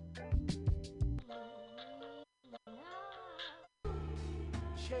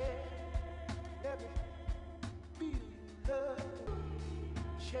 Share, let me be love,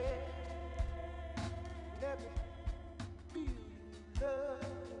 share, let me be love,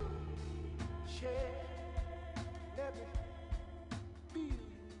 share, let me be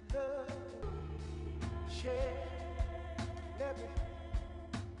love, share, let me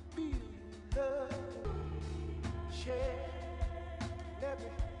be love, share, let me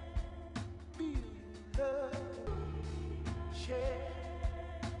be love, share.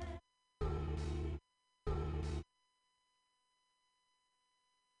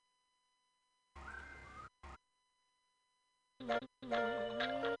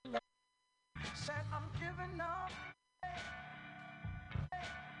 Said I'm giving up.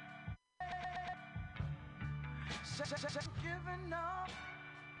 Said I'm giving up.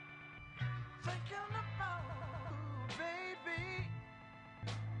 Thinking about you, baby.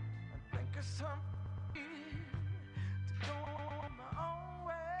 I think it's time for me to go on my own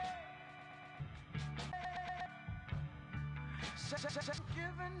way. Said I'm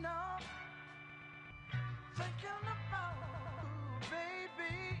giving up. Thinking about you,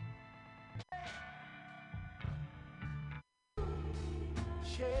 baby.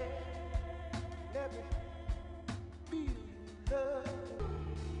 Share, let me be love.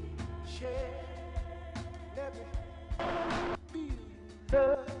 Share, let me be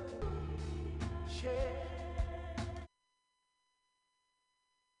love. Share.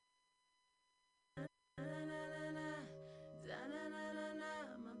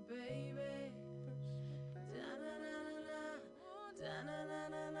 My baby.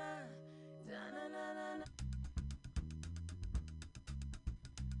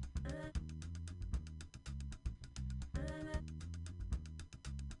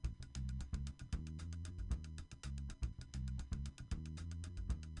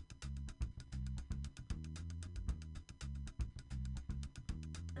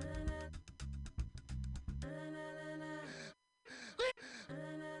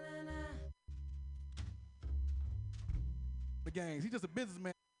 The gangs. He's just a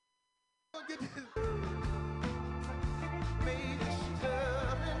businessman. Get this.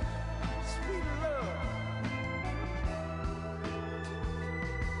 Sweet love.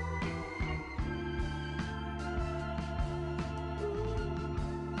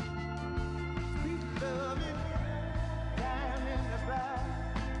 Sweet loving, down in the back.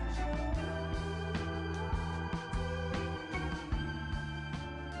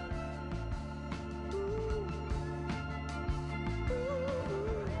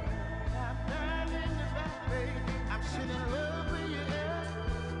 I'm down in the back, baby. I'm sitting in love with you.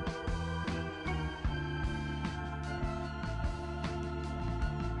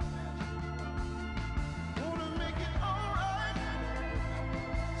 Wanna make it alright.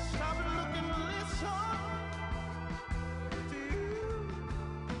 Stop and look and listen to you.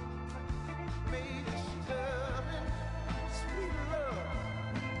 Made this loving, sweet love.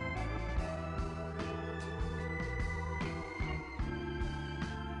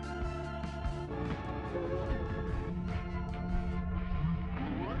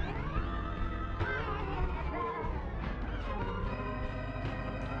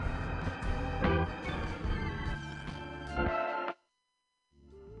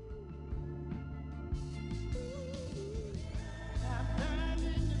 I'm down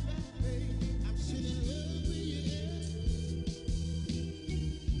in the back, baby. I'm sitting in love with you.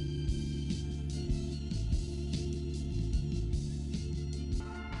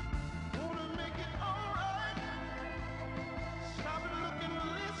 Wanna make it alright. Stop and look and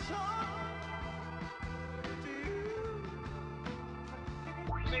listen to you.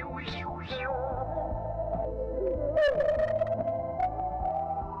 Make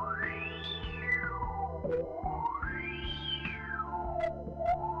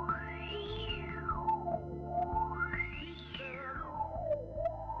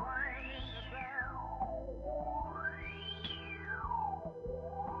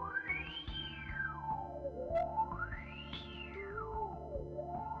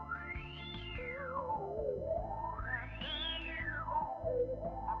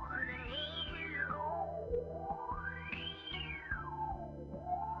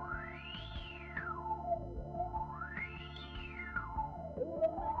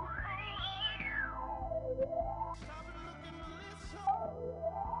me stop and look and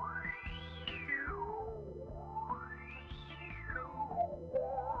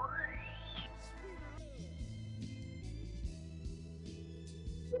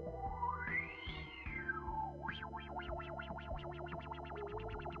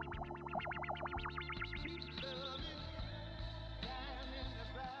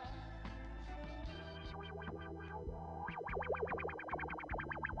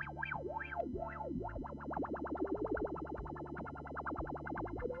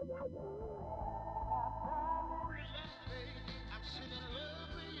I'm sitting in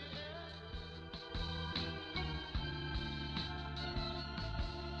love with you.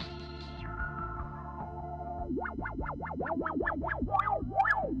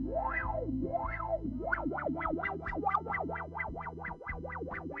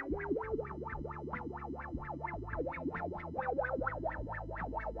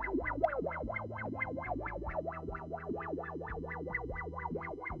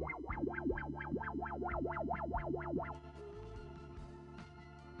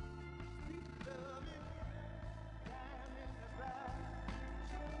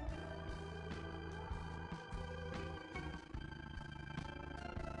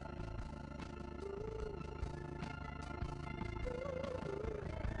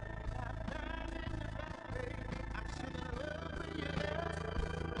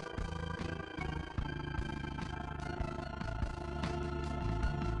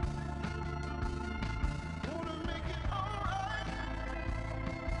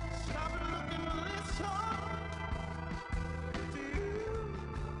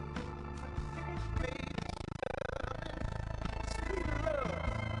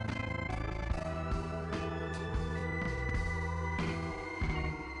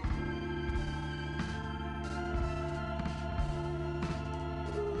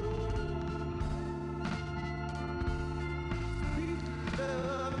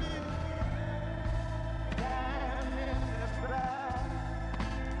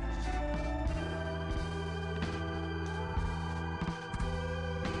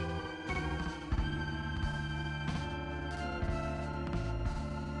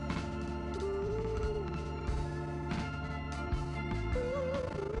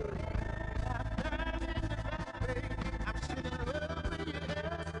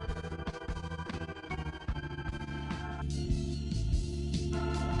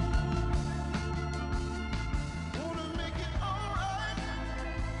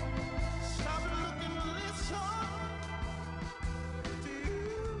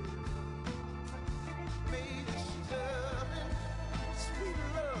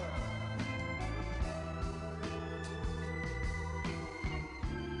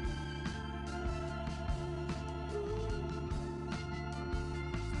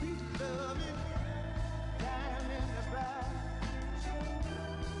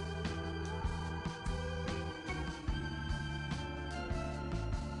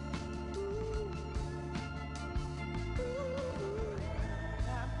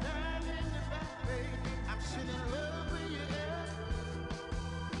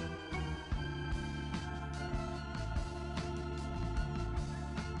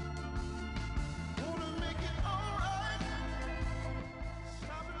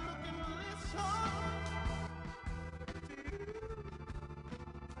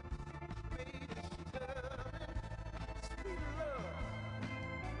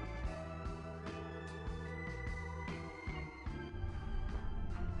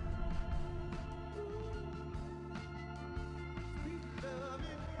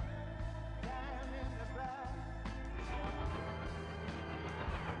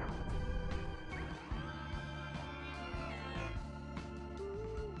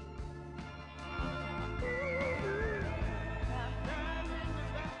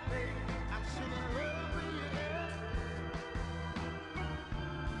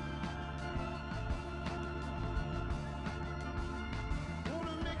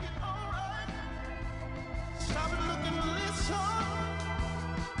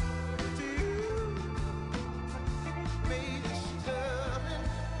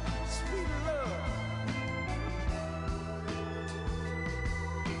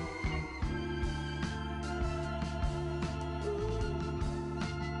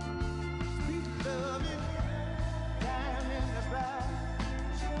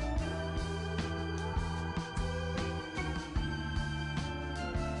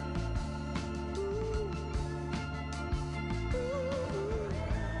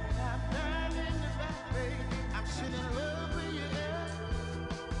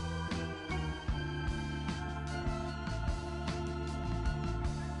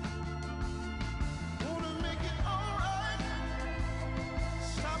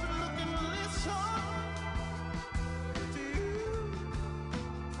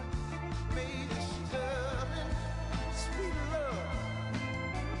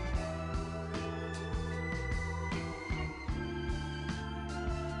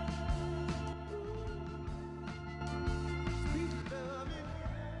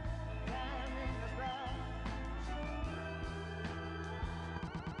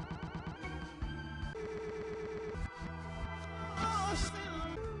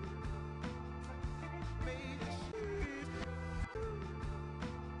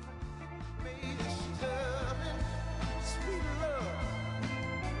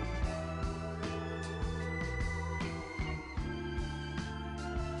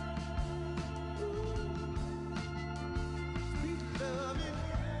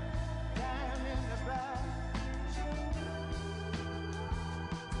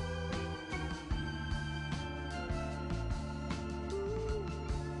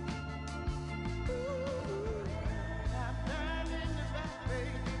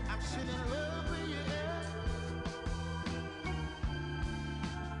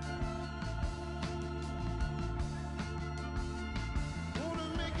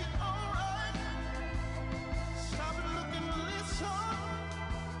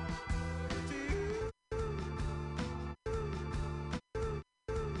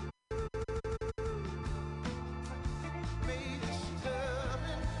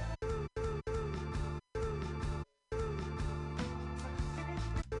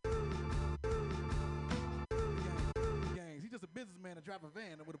 businessman to drive a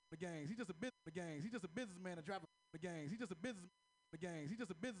van with the gangs. He's just a businessman to drive the gangs. He's just a businessman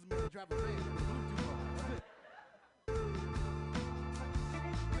to drive a van with a Bluetooth on. That's it.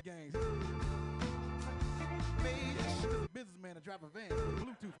 The gangs. He's just a businessman to drive a van with a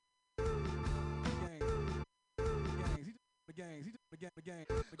Bluetooth. The gangs.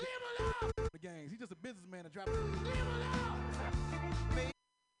 He's just a businessman to drive a van. Leave him alone!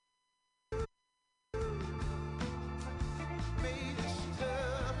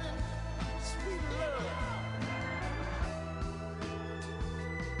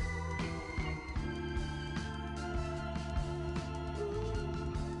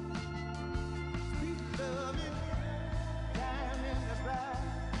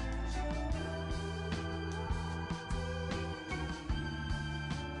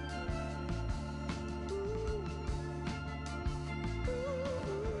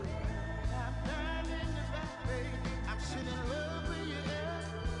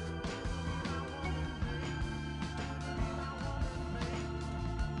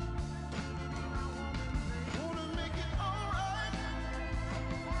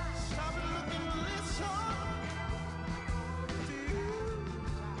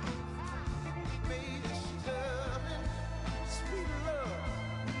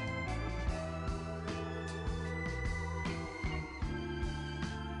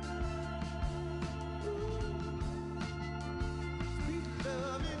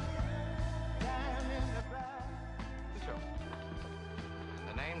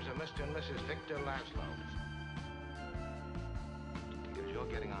 Mr. and Mrs. Victor Laszlo. Because you're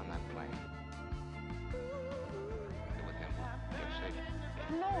getting on that plane. You're with him. Get safe.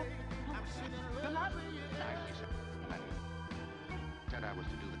 No. You're not. Nicely said. Many. Said I was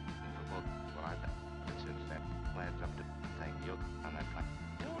to do the for both. Well, I've done it since then. Plans up to thing. You're on that plane.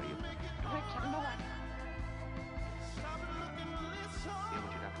 What are you? Richard, no, I... Hear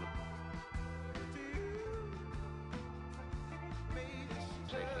what you'd have to look.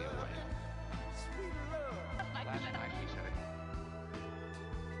 Safely away. Nicely said it.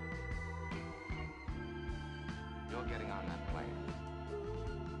 You're getting on that plane.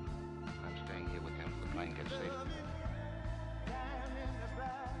 I'm staying here with him till the plane gets safe.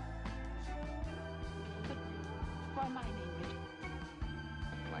 But why my name, Richard?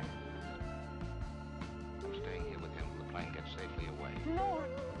 The plane. I'm staying here with him till the plane gets safely away. No.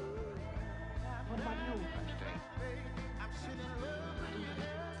 What about you? I'm staying. I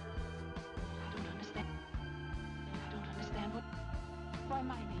don't understand. Why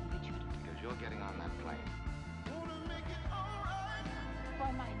my name, Richard? Because you're getting on that plane.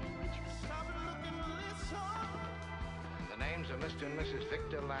 Why my name, Richard? And the names are Mr. and Mrs.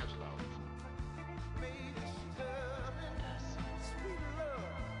 Victor Laszlo.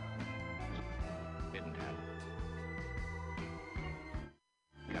 Didn't have it.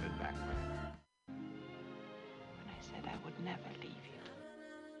 Got it back, man. When I said I would never leave you.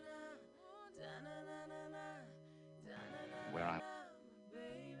 Where I'm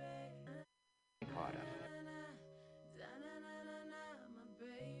part of it.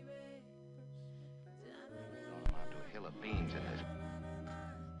 Don't amount to a hill of beans in this.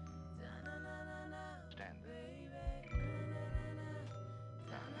 Stand there.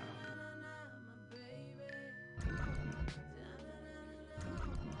 Now.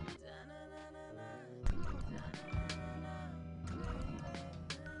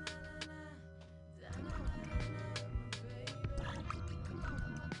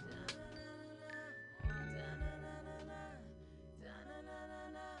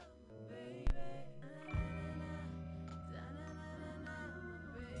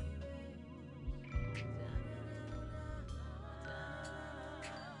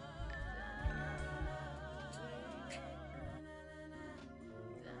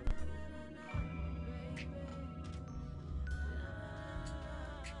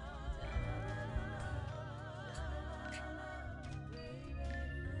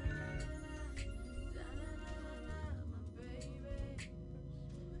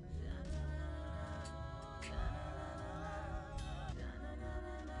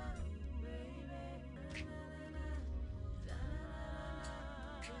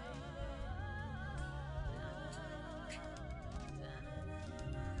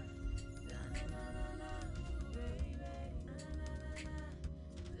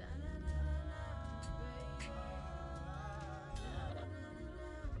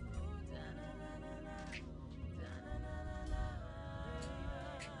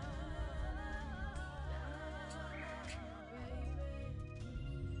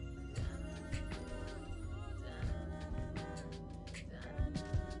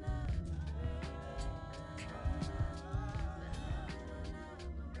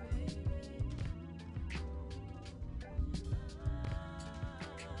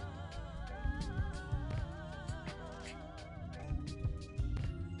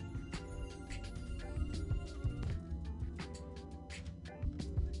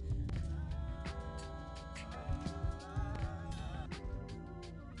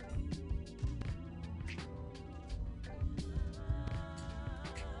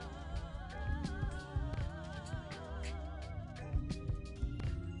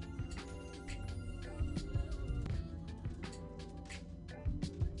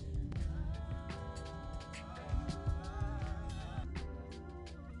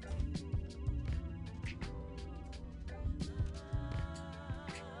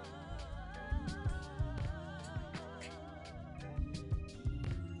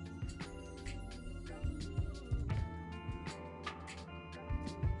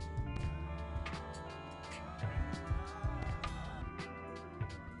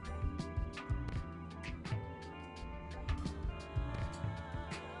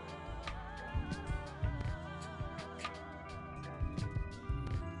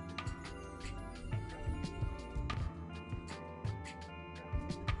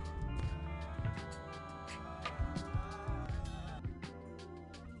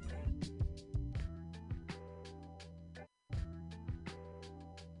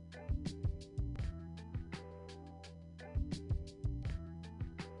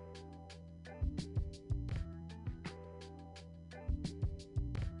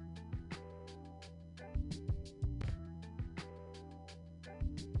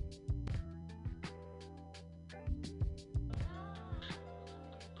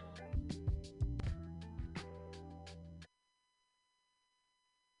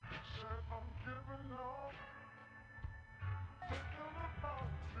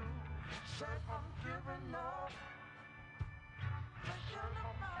 Said I'm giving up. Thinking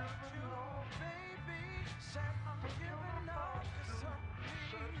about you, baby. Said I'm giving up. 'Cause I'm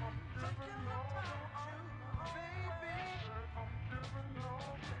thinking about you, baby.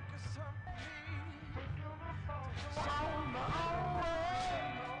 Because I'm on my own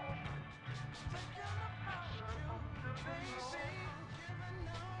way. Thinking about you, baby. Giving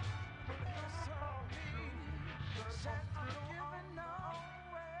up. Because I'm said I'm giving up.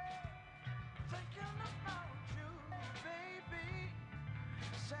 Thinking about you, baby.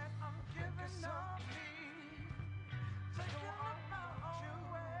 Said I'm giving up. Thinking about you,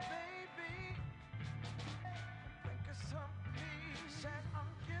 baby. Think of something. Said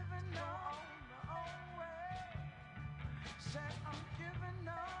I'm giving up my own way. Said I'm giving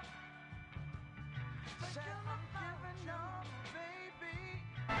up. Said I'm giving up, baby.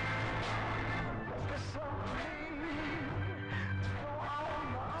 Think of something. Go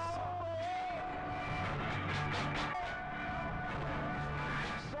on my own way.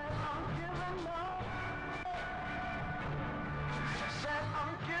 Said I'm giving up. Said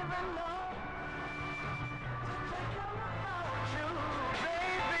I'm giving up. Thinking about you,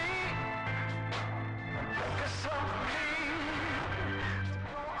 baby. Think of something.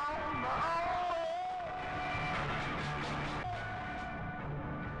 Go on my own way.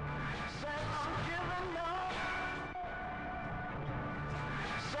 Said I'm giving up.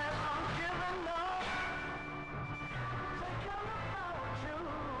 Said I'm giving up. Thinking about you,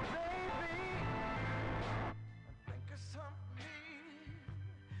 baby. Think of something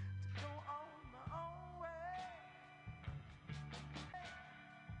to go on my own way.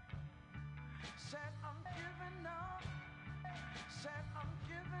 Said I'm giving up. Said I'm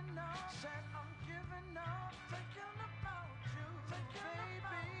giving up. Said I'm giving up. Thinking about you,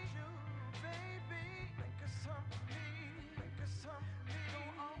 baby. You, baby. Think of something. Think of something. Go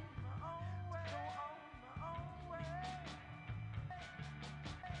on my own way. Go on my own way.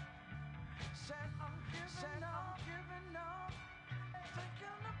 Said I'm giving up. Giving up.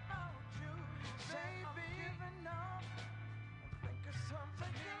 Thinking about you, baby. Giving up. Think of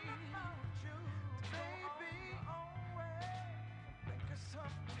something. Thinking about you, baby. Own way. Think of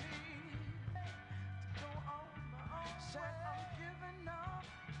something to go on my own. Said I'm giving up.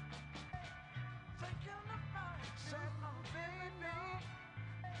 Thinking about you, said I'm baby.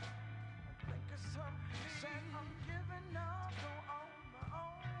 Think of something. Said I'm giving up. Go on my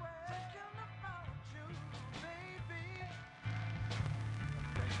own way. Thinking about you, baby.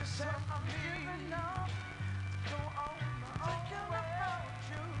 Said I'm giving up. Go on my own way. About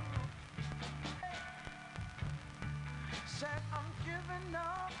you. Said I'm giving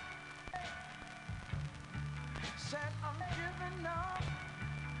up. Said I'm giving up.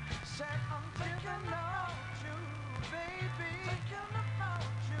 Said I'm giving up you, baby. Thinking about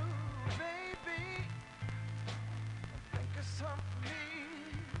you, baby. Think of something.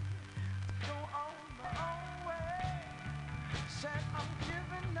 Go on my own way. Said I'm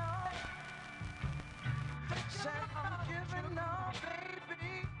giving up. Said I'm giving up,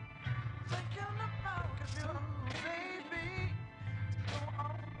 baby. Thinking about you, baby. Go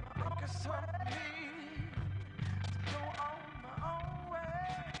on my own way. Go on my own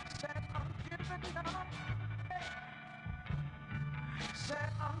way. Said I'm giving up. Said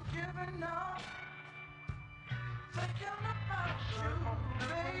I'm giving up. Thinking about you,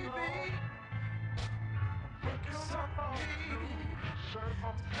 baby. Think of something. Said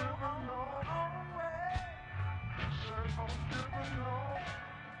I'm giving up. Said I'm giving up.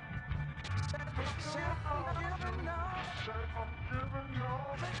 Said I'm giving up. Said I'm giving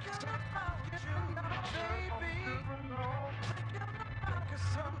up. Thinking about you, baby. Think of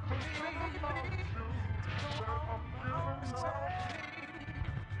something. Said I'm giving up.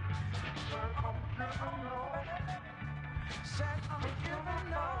 Said I'm giving up. Said I'm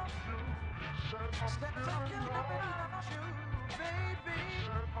giving up. Said I'm giving up you, baby.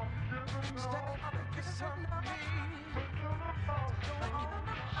 Said I'm giving up. Said I'm giving up. Thinking about you.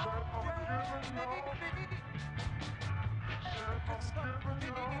 Said I'm giving up. Said I'm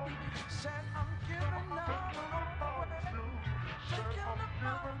giving up. Said I'm giving up. Thinking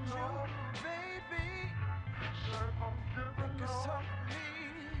about you, baby. Said I'm giving up.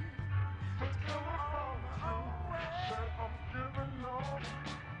 Thinking about you. Said I'm giving up.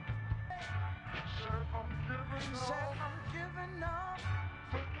 Said I'm giving up. Said I'm giving up.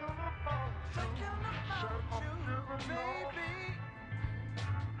 Thinking about you, baby.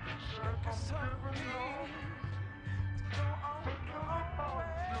 Said I'm giving up. Go on my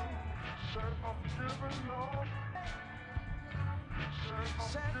way. Said I'm giving up.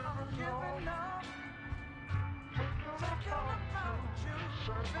 Said I'm giving up. Thinking about you,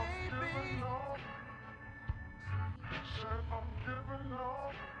 baby. Said I'm giving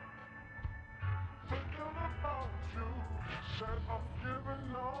up. Thinking about you. Said I'm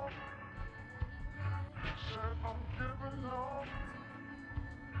giving up. Said I'm giving up.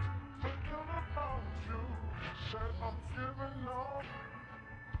 Thinking about you. Said I'm giving up.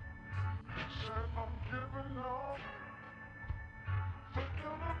 Said I'm giving up.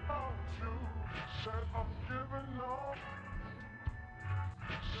 Thinking about you. Said I'm giving up.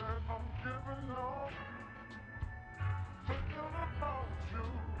 Said I'm giving up. Thinking about you.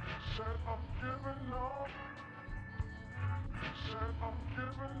 Said I'm giving up. Said I'm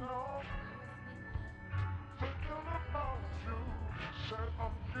giving up. Thinking about you. Said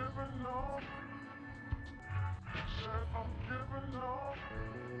I'm giving up. Said I'm giving up.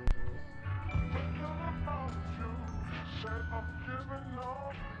 Thinking about you. Said I'm giving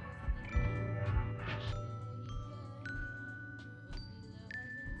up.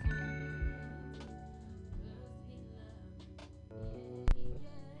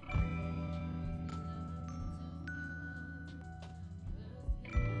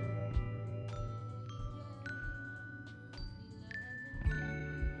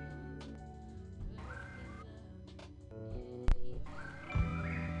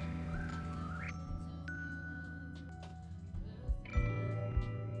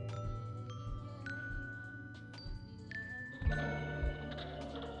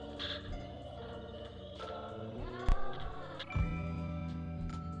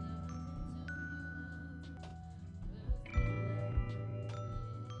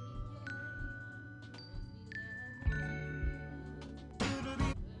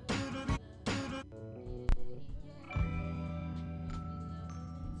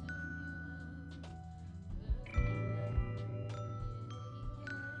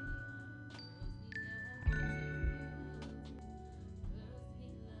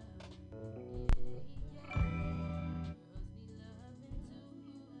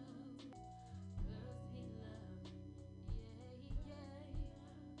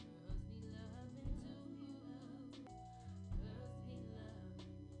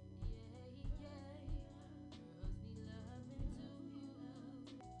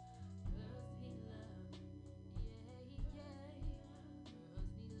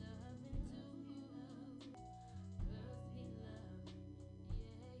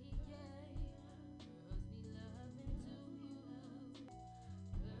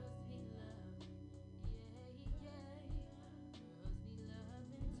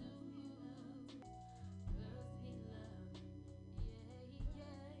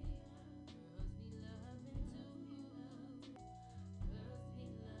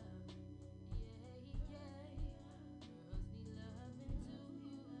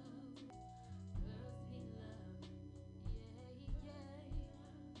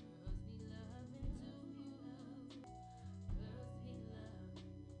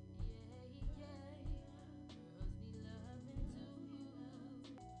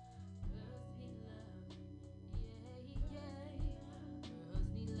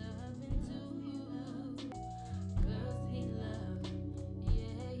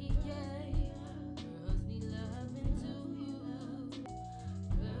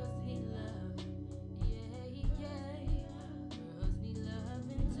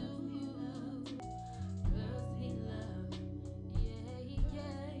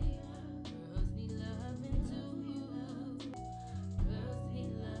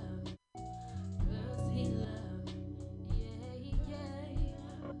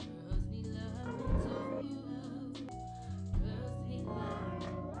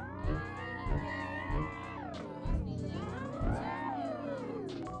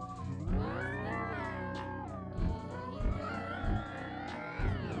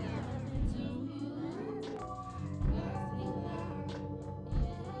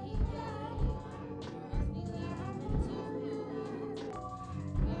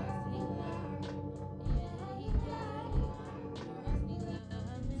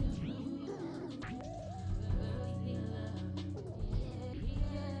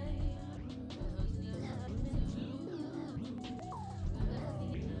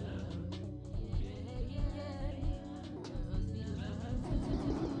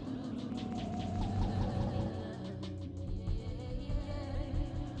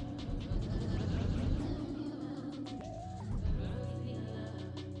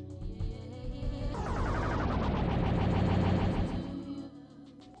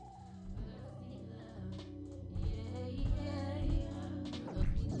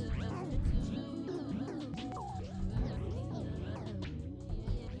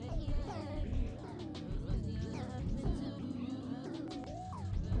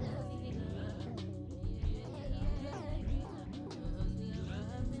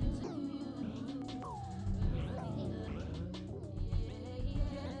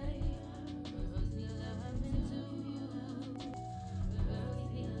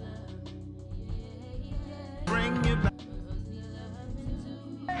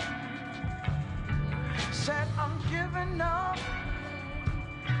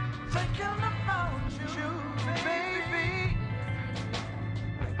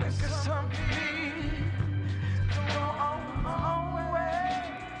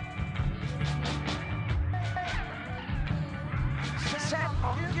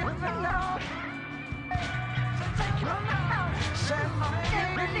 I'm giving up. Said I'm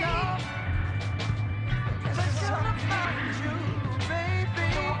giving up. It's all about you,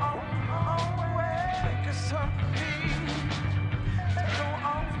 baby. Go on my own way. It's up to me. Go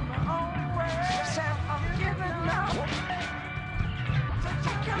on my own way. Said I'm giving up.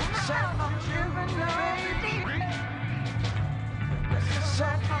 Said I'm giving up, baby.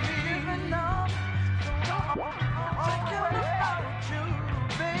 Said I'm giving up. Thinking about you,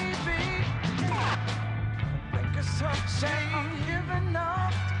 baby. Said I'm giving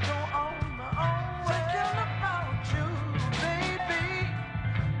up. Go on my own way. Thinking about you, baby.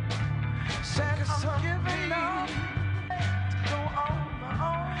 Said I'm giving up. Go on my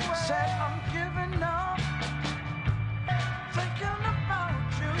own way. Said I'm giving up. Thinking about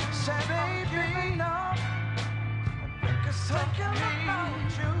you, said I'm giving up. Thinking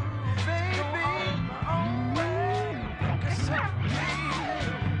about you, baby. Go on my own way. Cause I'm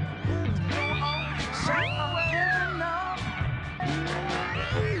said I'm giving up.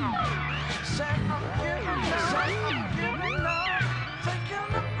 Said I'm giving up. Said I'm giving up.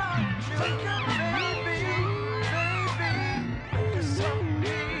 Thinking about you, baby, baby. Cause I'm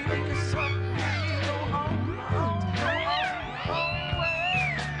me, cause I'm me. Go on my own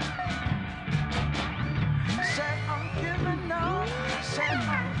way. Said I'm giving up. Said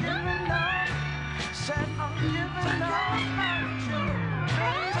I'm giving up. Said I'm giving up. About you,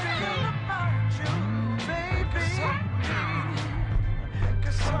 baby. About you, baby.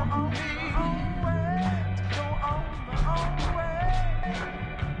 Cause I'm on my own way. Go on my own way.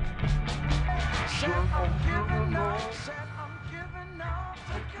 Said I'm giving up. Said I'm giving up.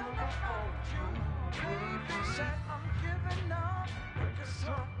 Thinking about you, baby. Said I'm giving up. Cause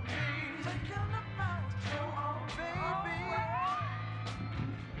I'm me. Thinking about you, oh baby.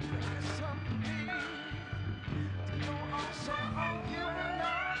 Cause I'm me. Go on, said I'm giving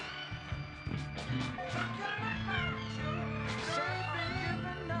up. Thinking about you, said I'm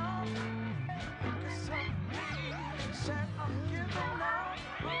giving up. Cause I'm me. Said I'm giving up.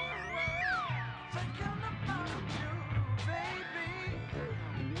 Thinking about you, baby.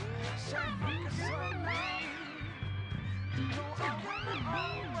 Said because I'm me. Go on my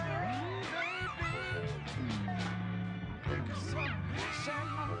own way, baby. Cause I'm said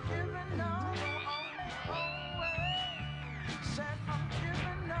I'm giving up. Go on my own way. Said I'm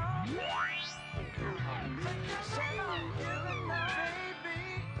giving up. Said I'm giving up,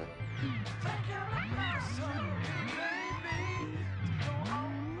 baby. Thinking about some baby. Go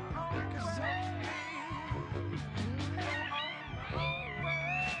on my own, cause I'm me. Go on my own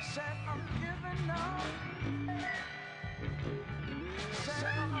way. Said I'm giving up. Said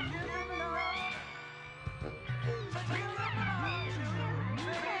I'm giving up. Thinking about you,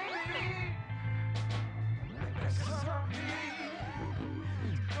 baby. Cause I'm me.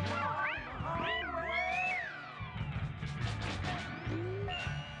 Go on my own way.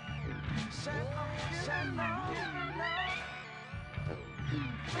 Said I'm giving up.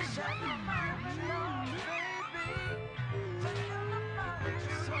 Said I'm giving up, baby. Thinking about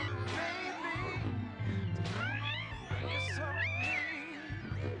you, baby. Cause I'm me.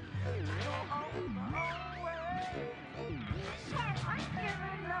 Go on my own way. Said I'm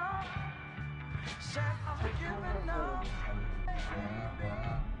giving up. Said I'm giving up.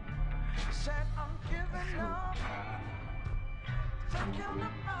 Said I'm giving up. Thinking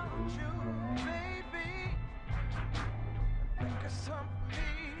about you, baby. Cause I'm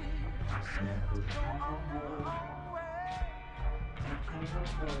me. Go on my own way.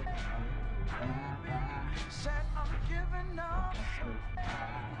 Said I'm giving up.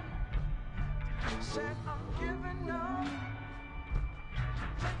 Said I'm giving up.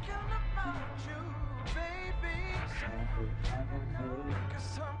 Thinking about you, baby.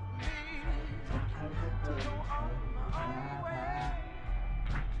 Cause I'm me. Go on my own way.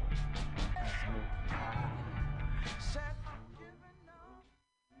 Said I'm giving up.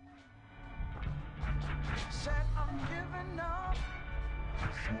 Said I'm giving up.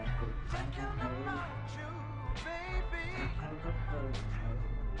 Thinking about you, baby.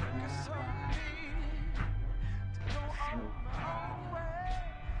 Cause I'm me. Go on my own way.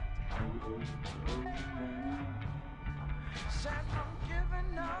 Said I'm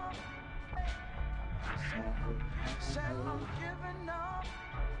giving up. Said I'm giving up.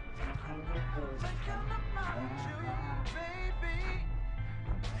 Thinking about you, baby.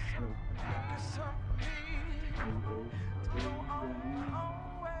 Cause I'm me. Go on my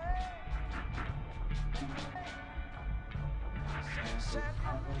own way. Said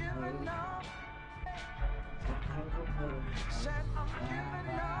I'm giving up. Said I'm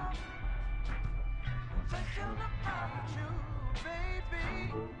giving up. Thinking about you,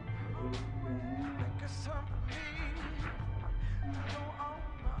 baby. Think it's time for me to go on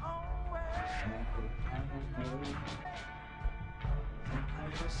my own way.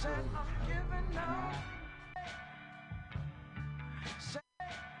 Said I'm giving up. Said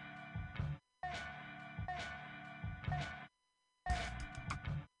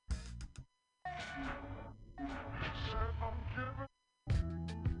I'm giving.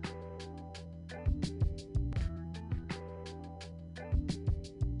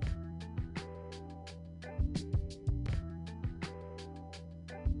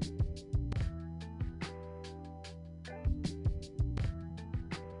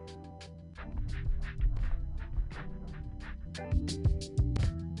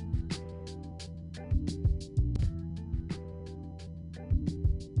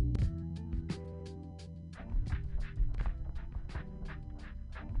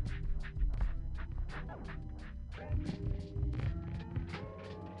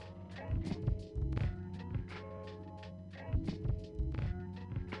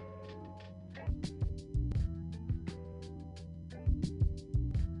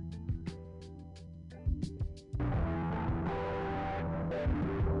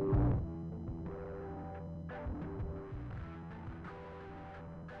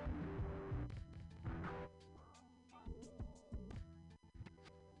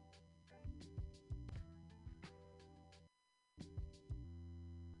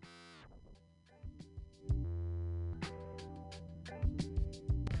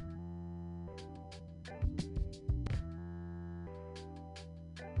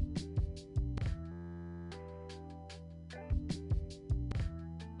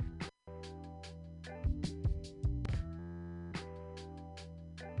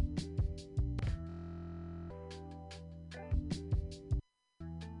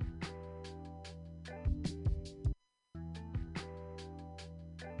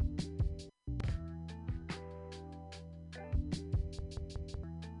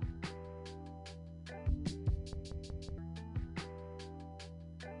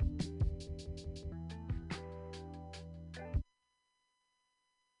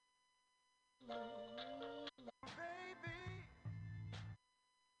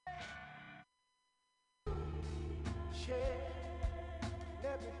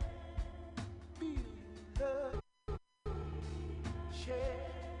 let me be the share,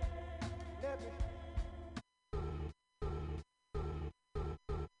 let me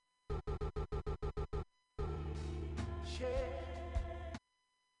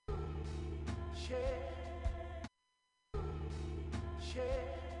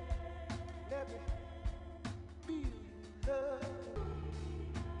share, let me be the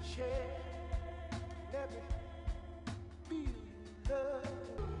share, let me be the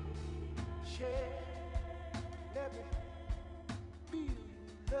share, let me be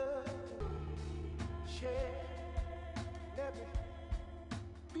the share, let me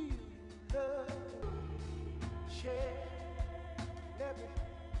be the share, let me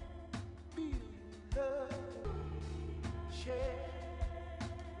be the share,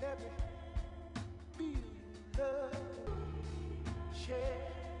 let me be the share,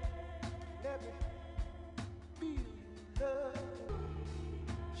 let me be the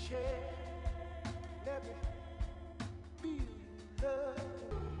share, let me be the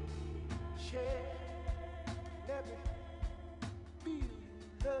share, let me be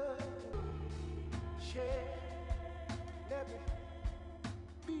the share, let me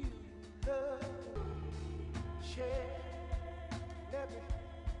be the share, let me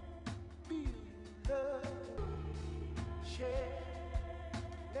be the share,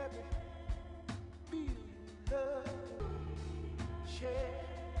 let me be the share,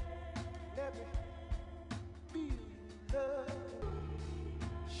 let me be the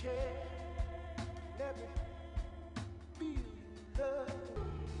share, let me be the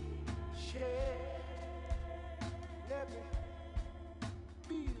share, let me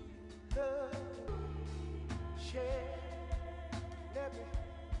be the share, let me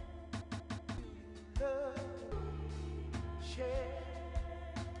be the share,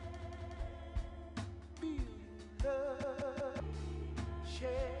 be the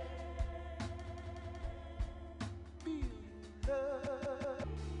share, be the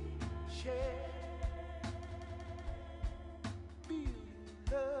share, be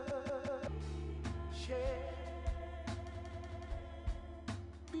the share,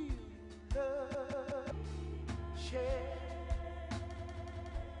 be the share,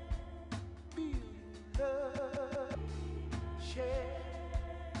 be the share,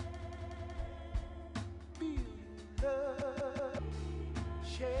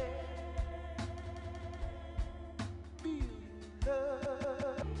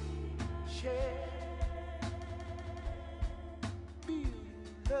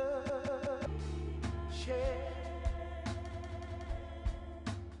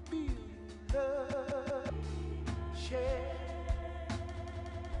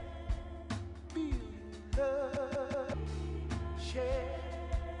 love, share,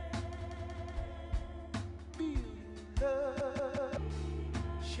 be love,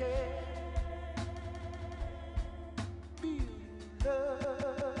 share, be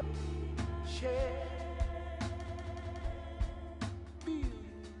love, share, be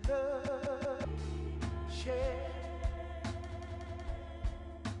love, share,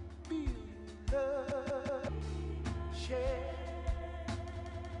 be love, share.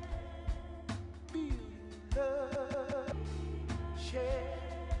 Be love, share.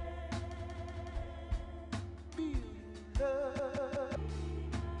 Be love,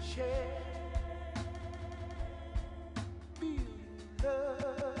 share. Be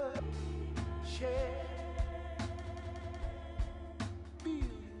love, share. Be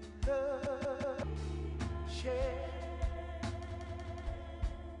love, share.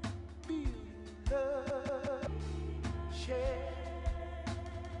 Be love, share.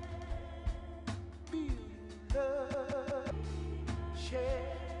 Be love,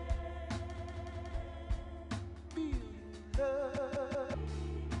 share. Be love,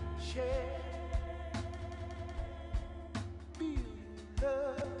 share. Be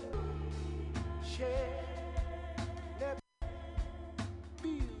love, share.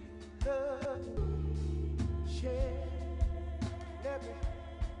 Be love, share. Let me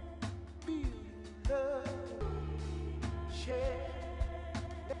be love, share.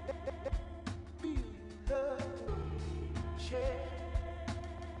 Be love, share.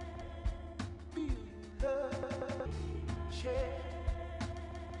 Be love, share.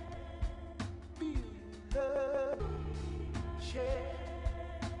 Be love, share.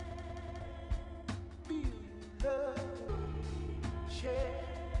 Be love, share.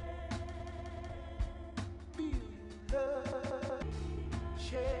 Be love,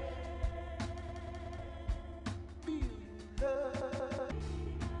 share. Be love,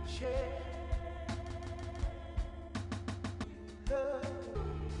 share.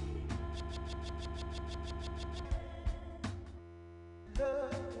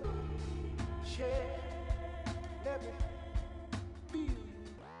 Share, let me be.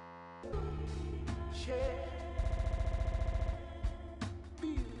 Share,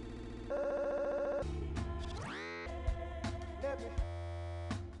 be. Let me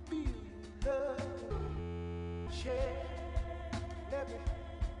be. Share, let me be.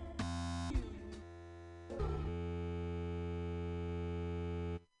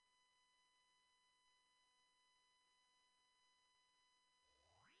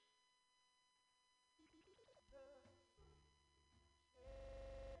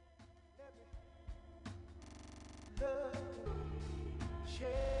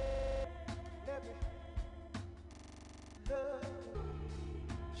 Share, let me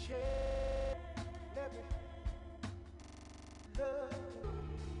share, let me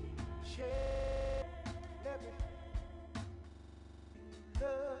share, let me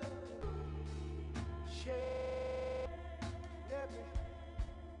share, let me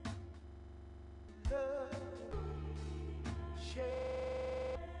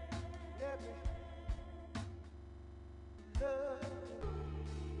share, let me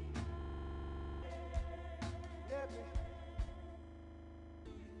let me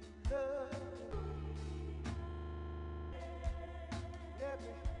let me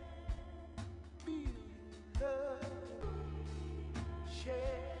be love,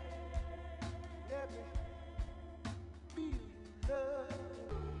 share, let me be love,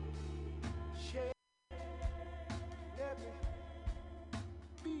 share, let me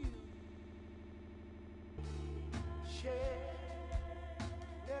be share,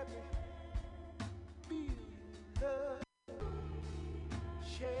 let me be love,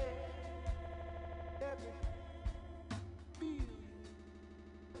 share, let me be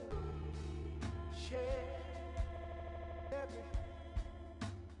share.